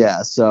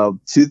 Yeah, so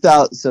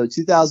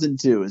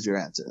 2002 is your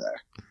answer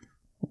there.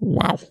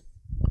 Wow.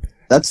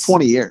 That's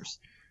 20 years.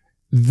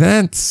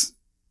 That's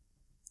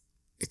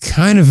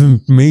kind of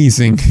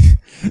amazing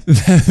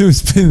that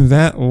it's been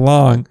that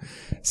long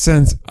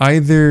since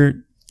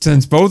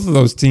both of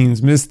those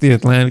teams missed the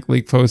Atlantic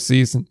League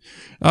postseason.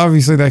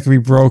 Obviously, that could be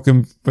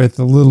broken with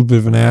a little bit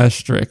of an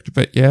asterisk,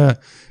 but yeah,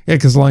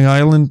 because Long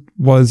Island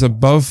was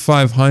above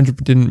 500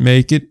 but didn't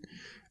make it.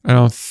 I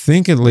don't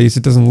think, at least,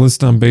 it doesn't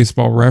list on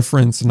Baseball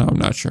Reference, and I'm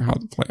not sure how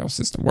the playoff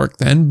system worked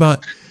then,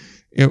 but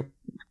it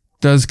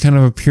does kind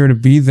of appear to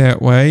be that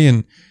way,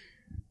 and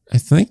I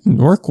think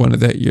Newark won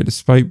it that year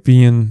despite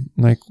being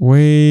like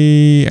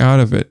way out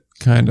of it,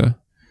 kind of.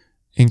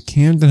 And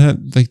Camden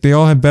had, like, they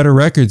all had better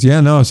records. Yeah,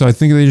 no, so I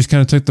think they just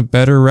kind of took the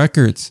better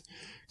records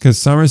because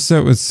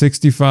Somerset was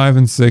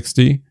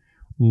 65-60,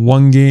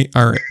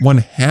 one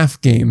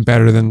half game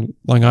better than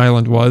Long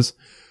Island was.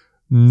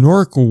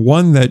 Newark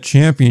won that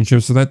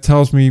championship, so that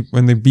tells me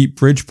when they beat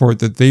Bridgeport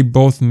that they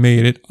both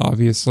made it,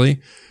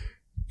 obviously.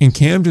 And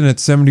Camden at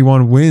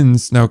 71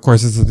 wins. Now, of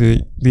course, this is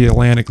the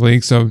Atlantic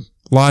League, so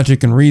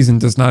logic and reason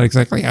does not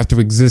exactly have to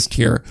exist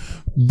here.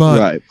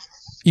 But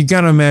you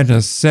got to imagine a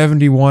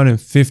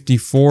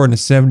 71-54 and a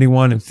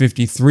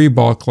 71-53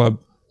 ball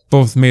club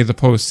both made the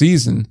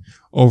postseason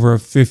over a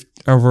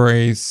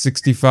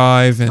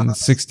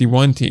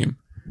 65-61 team.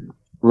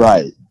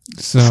 Right.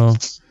 So,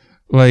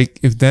 like,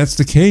 if that's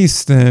the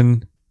case,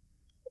 then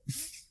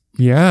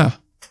yeah.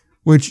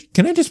 Which,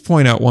 can I just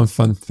point out one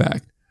fun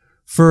fact?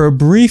 For a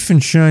brief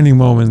and shining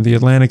moment in the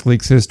Atlantic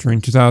League's history in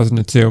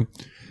 2002,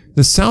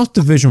 the South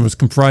Division was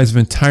comprised of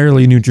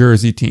entirely New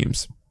Jersey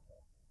teams.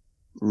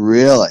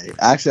 Really?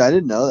 Actually, I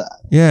didn't know that.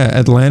 Yeah,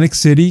 Atlantic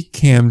City,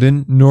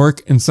 Camden,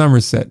 Newark, and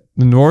Somerset.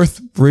 The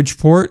North,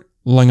 Bridgeport,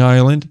 Long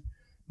Island,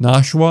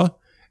 Nashua,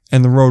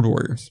 and the Road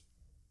Warriors.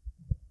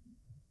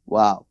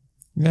 Wow.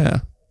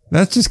 Yeah,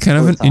 that's just kind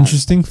of an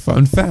interesting,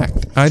 fun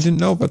fact. I didn't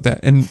know about that.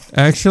 And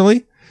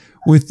actually,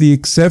 with the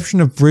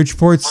exception of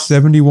Bridgeport's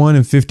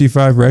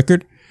 71-55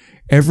 record,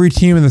 every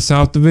team in the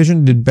South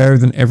Division did better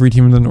than every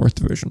team in the North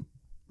Division.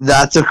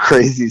 That's a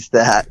crazy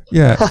stat.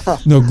 Yeah.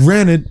 No,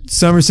 granted,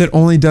 Somerset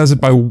only does it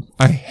by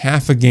a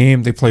half a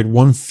game. They played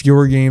one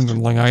fewer game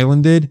than Long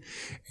Island did,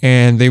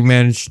 and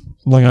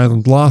Long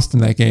Island lost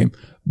in that game.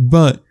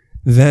 But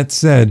that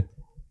said,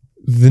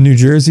 the New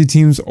Jersey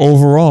teams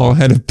overall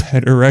had a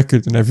better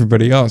record than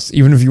everybody else.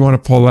 Even if you want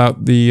to pull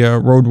out the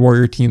Road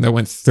Warrior team that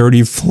went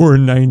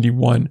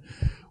 34-91,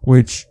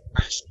 which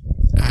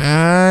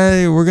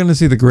We're going to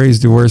see the Grays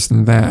do worse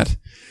than that.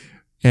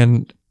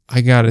 And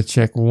I got to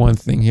check one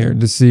thing here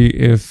to see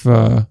if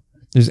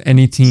there's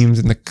any teams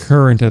in the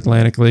current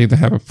Atlantic League that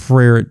have a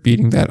prayer at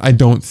beating that. I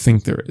don't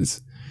think there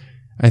is.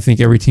 I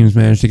think every team's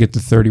managed to get to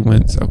 30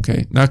 wins.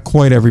 Okay, not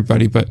quite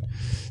everybody, but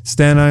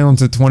Staten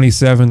Island's at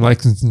 27,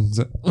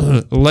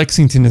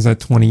 Lexington is at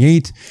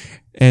 28,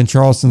 and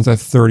Charleston's at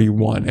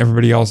 31.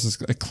 Everybody else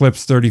is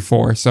eclipsed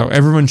 34. So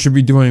everyone should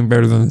be doing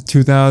better than the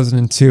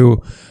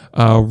 2002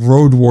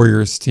 Road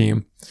Warriors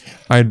team.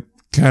 I'd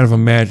kind of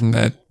imagine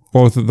that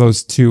both of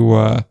those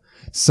two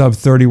sub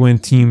 30 win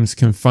teams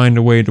can find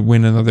a way to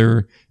win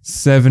another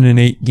 7 and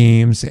 8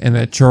 games, and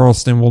that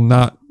Charleston will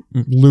not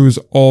lose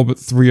all but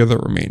 3 of the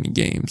remaining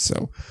games.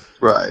 So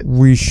right,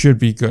 we should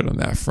be good on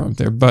that front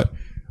there. But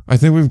I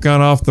think we've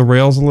gone off the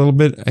rails a little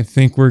bit. I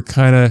think we're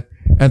kind of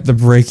at the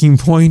breaking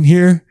point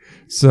here.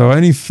 So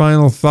any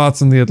final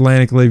thoughts on the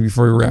Atlantic League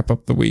before we wrap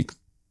up the week?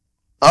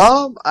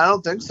 I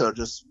don't think so.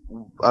 Just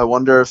I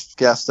wonder if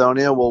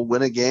Gastonia will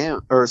win a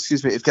game, or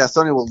excuse me, if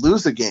Gastonia will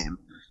lose a game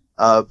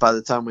by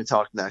the time we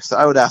talk next.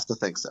 I would have to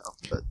think so,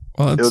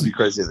 but it would be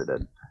crazy if it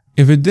did.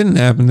 If it didn't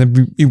happen,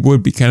 it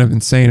would be kind of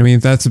insane. I mean,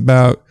 that's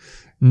about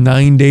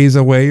 9 days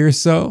away or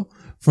so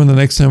from the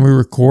next time we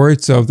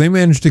record. So if they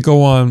manage to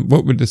go on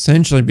what would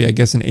essentially be, I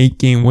guess, an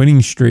 8-game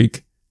winning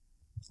streak,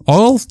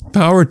 all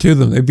power to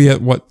them. They'd be at,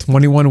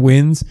 21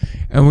 wins,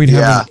 and we'd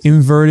have an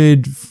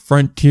inverted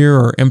Frontier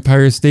or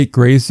Empire State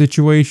Grays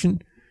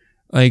situation.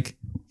 Like,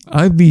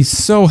 I'd be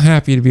so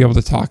happy to be able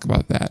to talk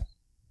about that.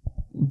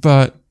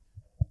 But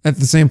at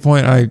the same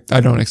point, I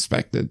don't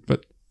expect it.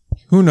 But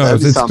who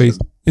knows?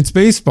 It's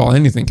baseball.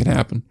 Anything can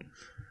happen.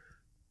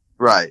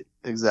 Right.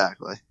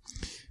 Exactly.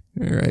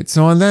 All right.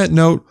 So on that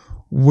note,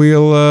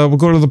 we'll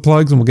go to the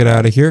plugs and we'll get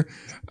out of here.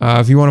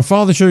 If you want to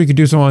follow the show, you can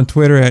do so on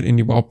Twitter at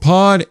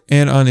IndieBallPod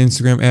and on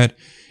Instagram at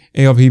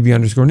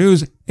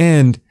ALPB_news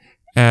and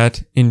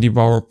at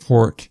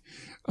IndieBallReport.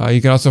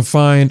 You can also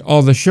find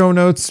all the show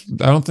notes.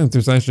 I don't think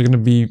there's actually going to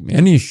be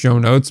any show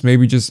notes.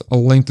 Maybe just a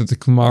link to the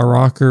Kumar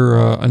Rocker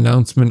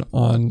announcement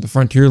on the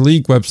Frontier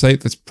League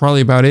website. That's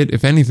probably about it,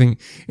 if anything,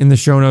 in the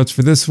show notes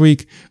for this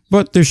week.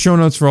 But there's show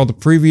notes for all the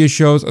previous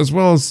shows, as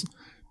well as,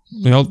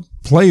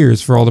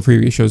 players for all the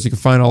previous shows. You can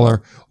find all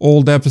our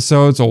old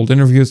episodes, old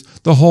interviews,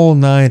 the whole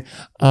 9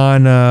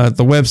 on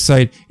the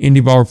website,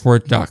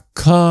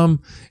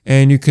 IndieBallReport.com.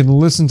 And you can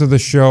listen to the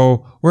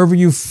show wherever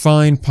you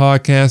find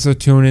podcasts, so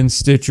TuneIn,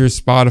 Stitcher,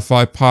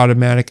 Spotify,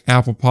 Podomatic,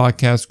 Apple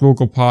Podcasts,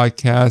 Google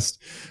Podcasts,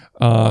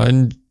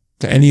 and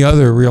any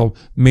other real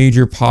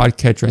major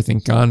podcatcher. I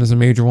think Ghana is a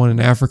major one in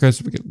Africa,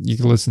 so you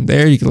can listen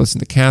there. You can listen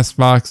to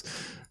CastBox.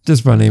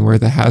 Just about anywhere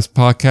that has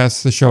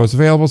podcasts, the show is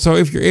available. So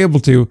if you're able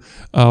to,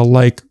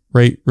 like,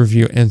 rate,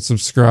 review, and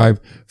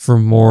subscribe for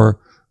more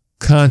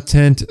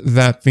content.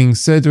 That being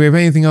said, do we have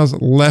anything else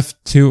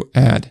left to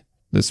add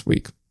this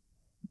week?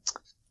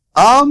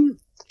 Only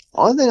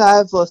thing I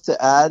have left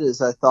to add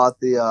is I thought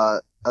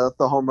the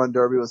home run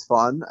derby was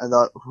fun. I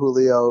thought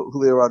Julio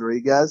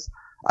Rodriguez.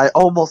 I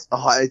almost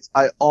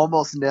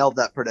nailed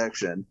that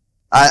prediction.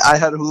 I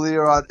had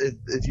Julio.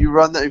 If you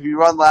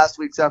run last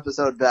week's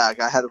episode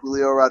back, I had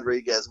Julio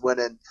Rodriguez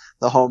winning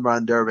the home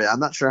run derby. I'm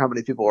not sure how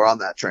many people were on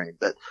that train,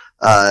 but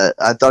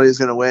I thought he was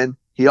going to win.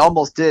 He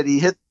almost did. He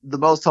hit the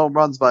most home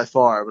runs by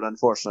far, but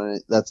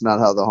unfortunately, that's not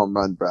how the home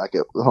run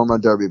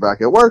derby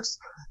bracket works.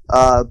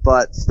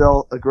 But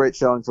still a great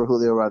showing for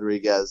Julio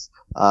Rodriguez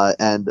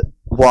and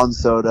Juan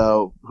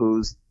Soto,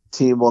 whose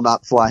team will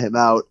not fly him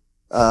out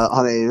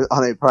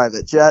on a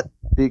private jet,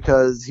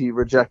 because he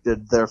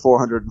rejected their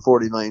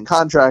 $440 million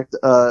contract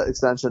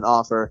extension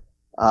offer.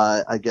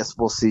 I guess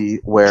we'll see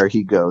where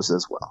he goes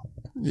as well.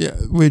 Yeah,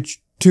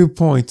 which 2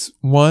 points.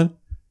 One,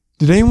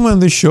 did anyone on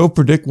the show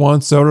predict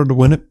Juan Soto to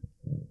win it?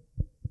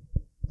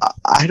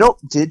 Who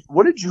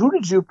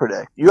did you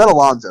predict? You had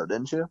Alonso,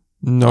 didn't you?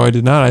 No, I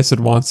did not. I said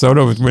Juan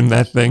Soto would win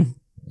that thing.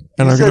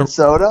 And you said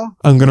Soto?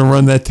 I'm going to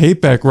run that tape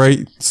back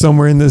right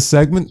somewhere in this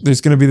segment.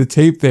 There's going to be the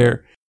tape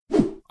there.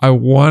 I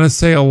want to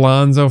say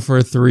Alonso for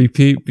a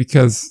three-peat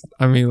because,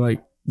 the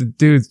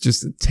dude's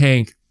just a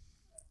tank.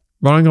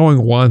 But I'm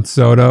going Juan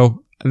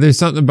Soto. There's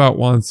something about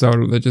Juan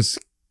Soto that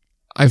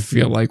I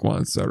feel like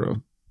Juan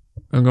Soto.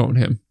 I'm going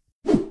him.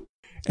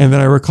 And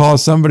then I recall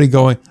somebody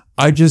going,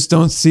 I just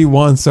don't see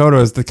Juan Soto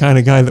as the kind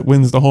of guy that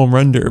wins the home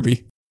run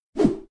derby.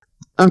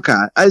 Okay.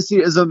 I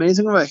see. As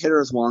amazing of a hitter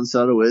as Juan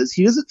Soto is,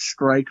 he doesn't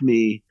strike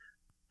me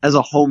as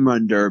a home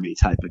run derby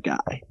type of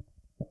guy.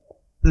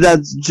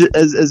 That's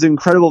as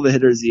incredible of a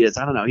hitter as he is.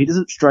 I don't know. He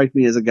doesn't strike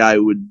me as a guy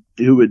who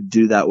would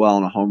do that well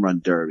in a home run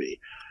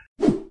derby.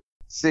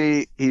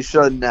 See, he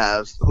shouldn't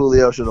have.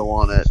 Julio should have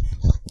won it.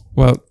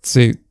 Well,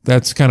 see,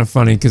 that's kind of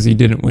funny because he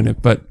didn't win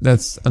it, but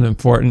that's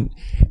unimportant.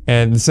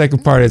 And the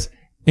second part is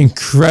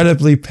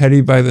incredibly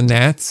petty by the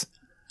Nats.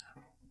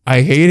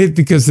 I hate it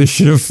because they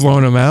should have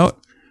flown him out,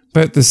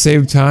 but at the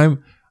same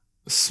time,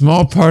 a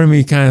small part of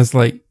me kind of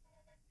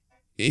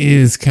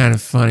is kind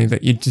of funny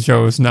that you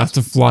chose not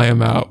to fly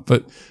him out.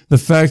 But the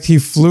fact he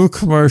flew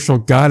commercial,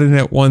 got in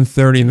at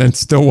 1:30, and then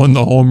still won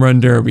the home run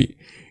derby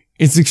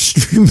It's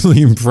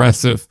extremely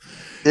impressive.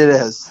 It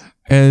is.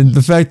 And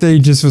the fact that he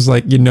just was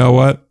like, you know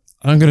what?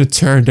 I'm going to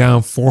turn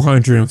down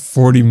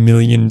 $440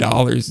 million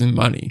in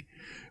money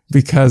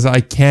because I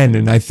can,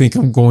 and I think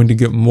I'm going to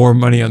get more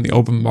money on the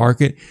open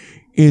market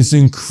is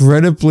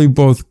incredibly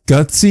both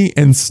gutsy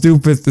and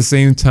stupid at the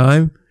same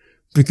time.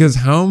 Because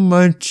how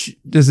much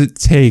does it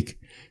take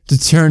to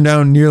turn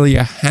down nearly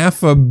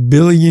 $500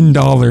 million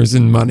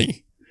in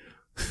money?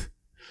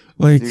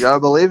 Like, you gotta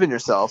believe in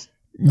yourself.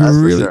 That's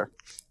really, for sure.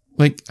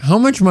 Like, how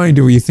much money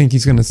do you think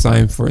he's going to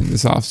sign for in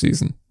this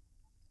offseason?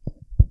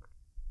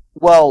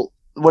 Well,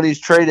 when he's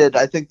traded,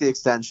 I think the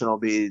extension will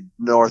be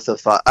north of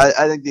five.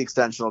 I think the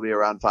extension will be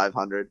around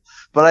 500.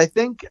 But I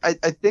think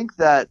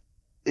that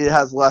it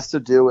has less to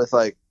do with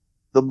like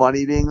the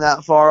money being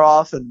that far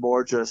off and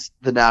more just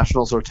the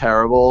Nationals are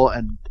terrible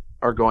and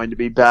are going to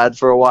be bad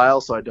for a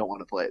while, so I don't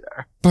want to play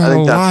there. But I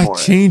think a lot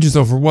changes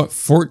over, what,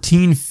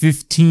 14,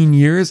 15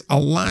 years? A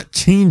lot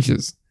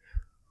changes.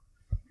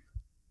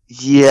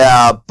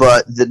 Yeah,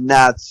 but the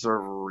Nats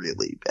are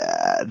really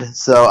bad.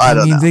 So I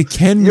don't know. They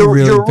can be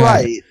really you're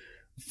bad. Right.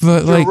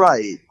 But you're like,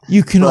 right.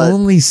 You can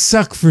only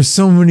suck for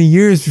so many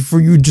years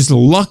before you just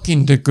luck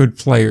into good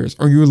players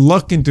or you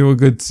luck into a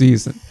good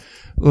season.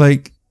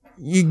 Like,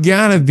 you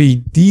gotta be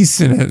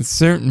decent at a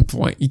certain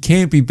point. You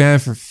can't be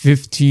bad for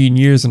 15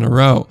 years in a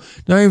row.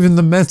 Not even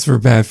the Mets were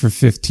bad for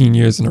 15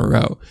 years in a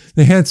row.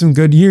 They had some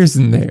good years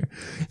in there.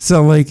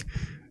 So, like,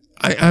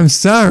 I'm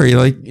sorry.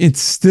 Like, it's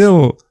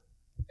still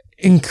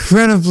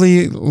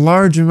incredibly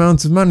large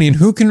amounts of money. And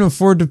who can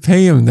afford to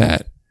pay him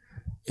that?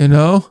 You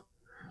know?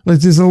 Like,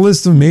 there's a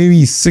list of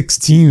maybe 6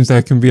 teams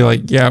that can be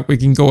like, yeah, we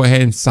can go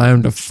ahead and sign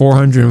him to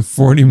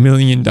 $440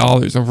 million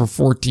over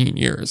 14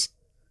 years.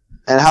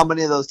 And how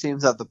many of those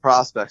teams have the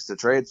prospects to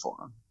trade for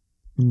him?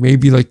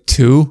 Maybe like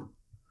 2.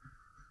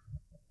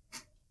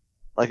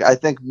 Like, I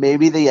think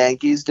maybe the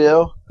Yankees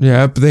do.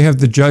 Yeah, but they have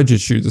the Judge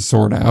issue to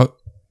sort out.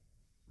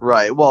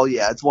 Right. Well,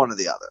 yeah, it's one or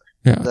the other.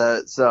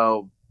 Yeah.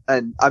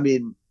 And I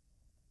mean,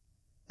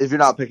 if you're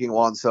not picking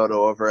Juan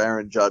Soto over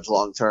Aaron Judge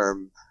long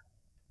term,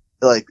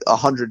 like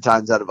 100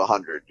 times out of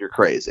 100, you're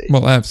crazy.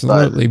 Well,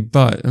 absolutely.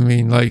 But I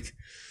mean, like,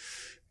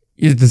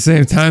 at the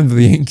same time,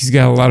 the Yankees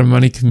got a lot of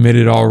money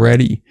committed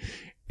already.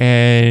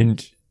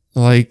 And,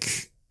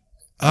 like,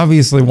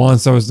 obviously Juan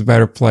Soto is the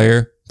better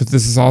player, but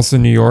this is also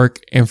New York.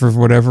 And for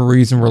whatever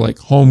reason, we're like,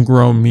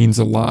 homegrown means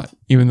a lot,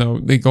 even though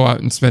they go out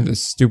and spend a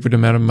stupid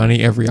amount of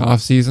money every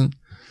offseason.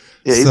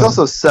 Yeah, he's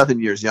also 7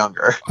 years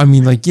younger. I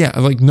mean, like, yeah,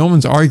 like, no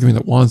one's arguing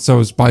that Juan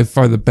Soto is by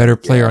far the better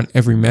player on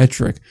every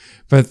metric.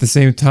 But at the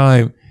same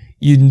time,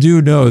 you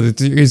do know that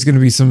there is going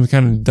to be some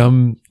kind of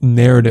dumb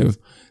narrative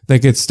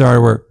that gets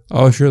started where,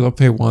 oh, sure, they'll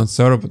pay Juan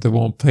Soto, but they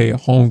won't pay a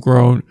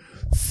homegrown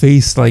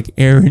face like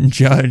Aaron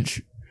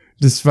Judge,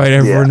 despite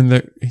everyone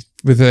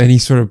with any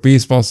sort of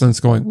baseball sense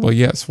going, well,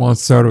 yes, Juan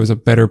Soto is a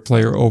better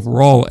player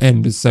overall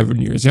and is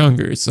 7 years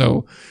younger.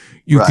 So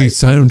you can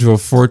sign him to a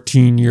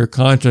 14-year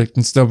contract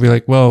and still be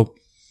like, well,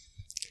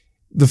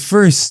 the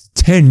first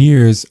 10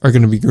 years are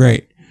going to be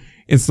great.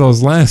 It's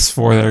those last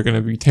 4 that are going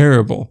to be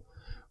terrible.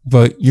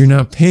 But you're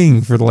not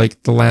paying for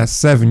like the last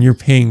 7, you're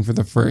paying for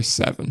the first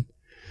 7.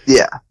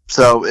 Yeah.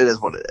 So it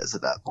is what it is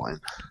at that point.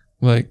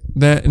 Like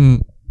that.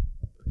 And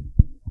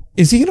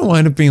is he going to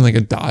wind up being like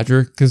a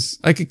Dodger? Because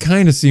I could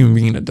kind of see him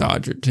being a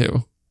Dodger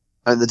too.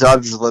 And the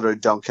Dodgers literally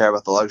don't care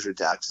about the luxury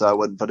tax, so I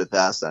wouldn't put it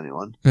past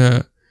anyone.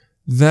 Yeah.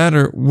 That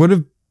or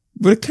would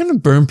it kind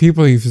of burn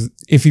people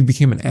if he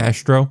became an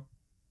Astro?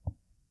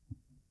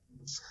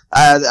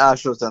 The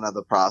Astros don't have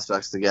the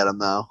prospects to get him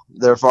though.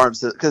 Their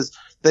farms, because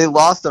they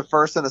lost a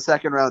first and a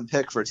second round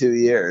pick for 2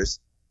 years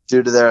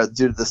due to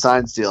the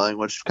sign stealing,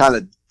 which kind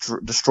of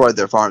destroyed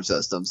their farm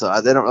system. So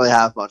they don't really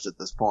have much at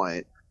this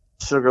point.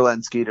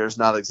 Sugarland Skeeter's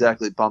not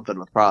exactly bumping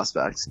with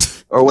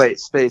prospects. Or wait,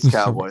 Space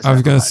Cowboys. I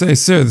was going to say,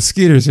 sir, the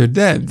Skeeters are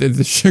dead. They're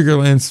the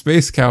Sugarland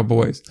Space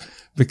Cowboys.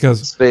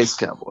 Because Space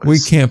Cowboys. We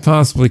can't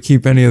possibly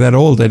keep any of that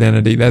old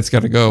identity. That's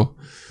got to go.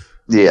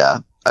 Yeah.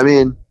 I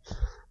mean,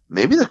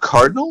 maybe the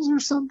Cardinals or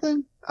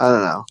something? I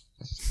don't know.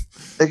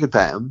 They could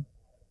pay him.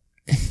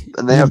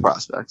 And they have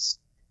prospects.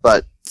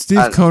 But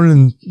Steve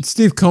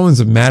Cohen's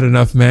a mad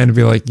enough man to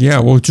be like, yeah,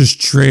 we'll just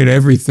trade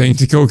everything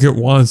to go get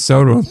Juan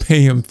Soto and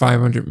pay him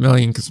 $500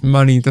 million because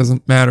money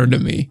doesn't matter to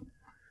me.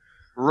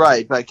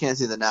 Right, but I can't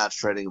see the Nats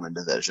trading him in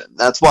division.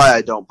 That's why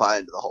I don't buy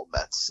into the whole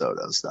Mets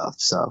Soto stuff.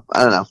 So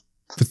I don't know.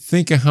 But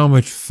think of how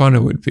much fun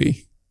it would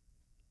be.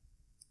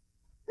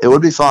 It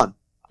would be fun.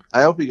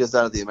 I hope he gets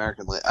out of the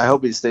American League. I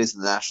hope he stays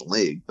in the National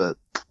League, but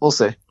we'll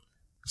see.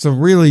 So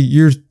really,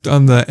 you're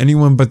on the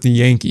anyone but the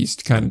Yankees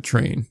kind of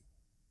train.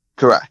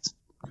 Correct.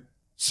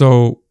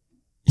 So,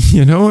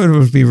 you know, it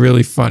would be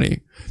really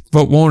funny,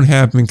 but won't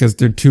happen because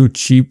they're too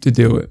cheap to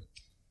do it.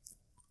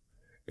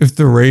 If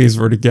the Rays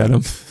were to get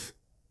him.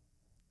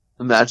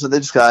 Imagine they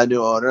just got a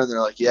new owner and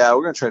they're like, yeah,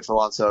 we're going to trade for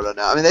Juan Soto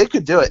now. I mean, they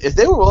could do it. If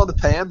they were willing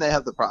to pay him, they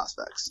have the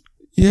prospects.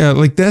 Yeah,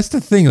 like that's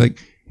the thing.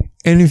 Like,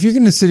 and if you're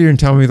going to sit here and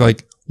tell me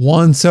like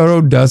Juan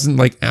Soto doesn't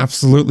like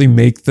absolutely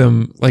make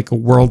them like a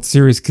World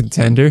Series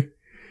contender,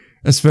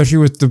 especially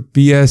with the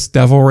BS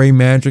Devil Ray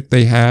magic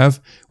they have,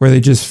 where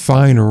they just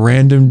find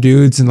random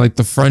dudes in like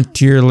the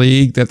Frontier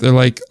League that they're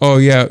like, oh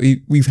yeah,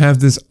 we have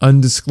this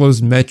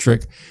undisclosed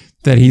metric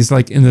that he's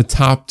like in the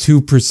top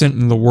 2%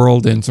 in the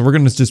world in, so we're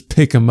going to just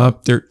pick him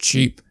up dirt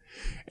cheap.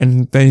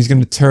 And then he's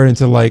going to turn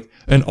into like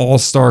an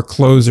all-star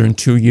closer in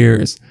 2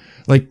 years.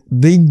 Like,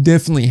 they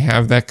definitely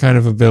have that kind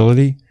of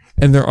ability,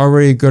 and they're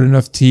already a good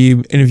enough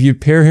team. And if you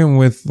pair him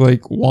with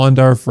like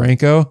Wander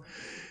Franco,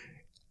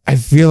 I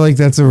feel like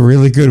that's a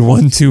really good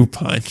 1-2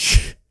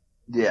 punch.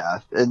 Yeah,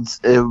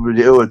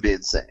 it would be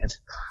insane.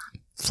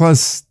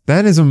 Plus,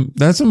 that's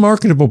a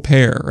marketable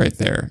pair right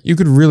there. You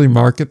could really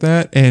market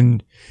that,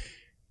 and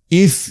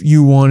if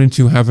you wanted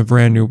to have a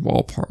brand new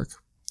ballpark,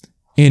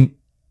 and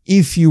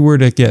if you were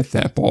to get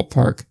that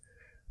ballpark,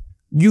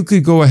 you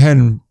could go ahead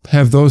and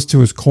have those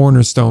two as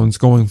cornerstones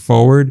going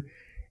forward,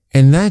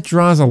 and that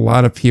draws a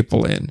lot of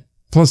people in.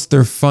 Plus,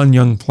 they're fun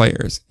young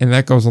players, and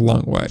that goes a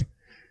long way.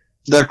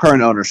 Their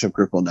current ownership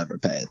group will never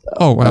pay it, though.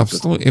 Oh,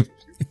 absolutely.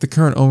 If the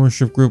current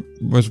ownership group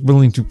was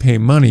willing to pay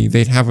money,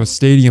 they'd have a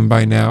stadium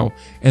by now,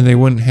 and they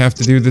wouldn't have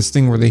to do this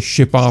thing where they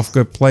ship off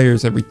good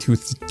players every 2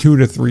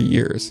 to 3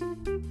 years.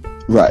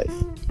 Right.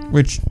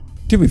 Which,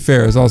 to be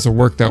fair, has also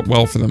worked out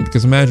well for them,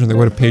 because imagine they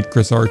would have paid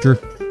Chris Archer.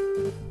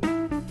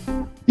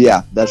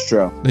 Yeah, that's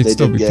true. They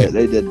did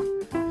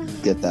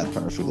get that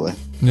perfectly.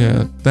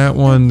 Yeah, that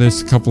one,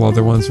 there's a couple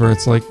other ones where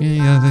it's like,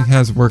 yeah, it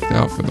has worked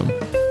out for them.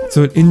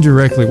 So it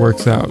indirectly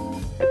works out.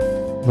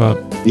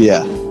 But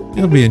yeah,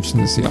 it'll be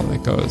interesting to see how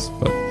that goes.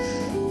 But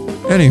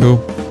anywho,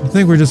 I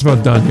think we're just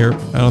about done here.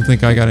 I don't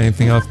think I got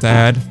anything else to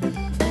add.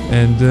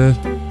 And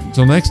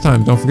until next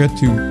time, don't forget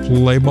to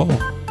play ball.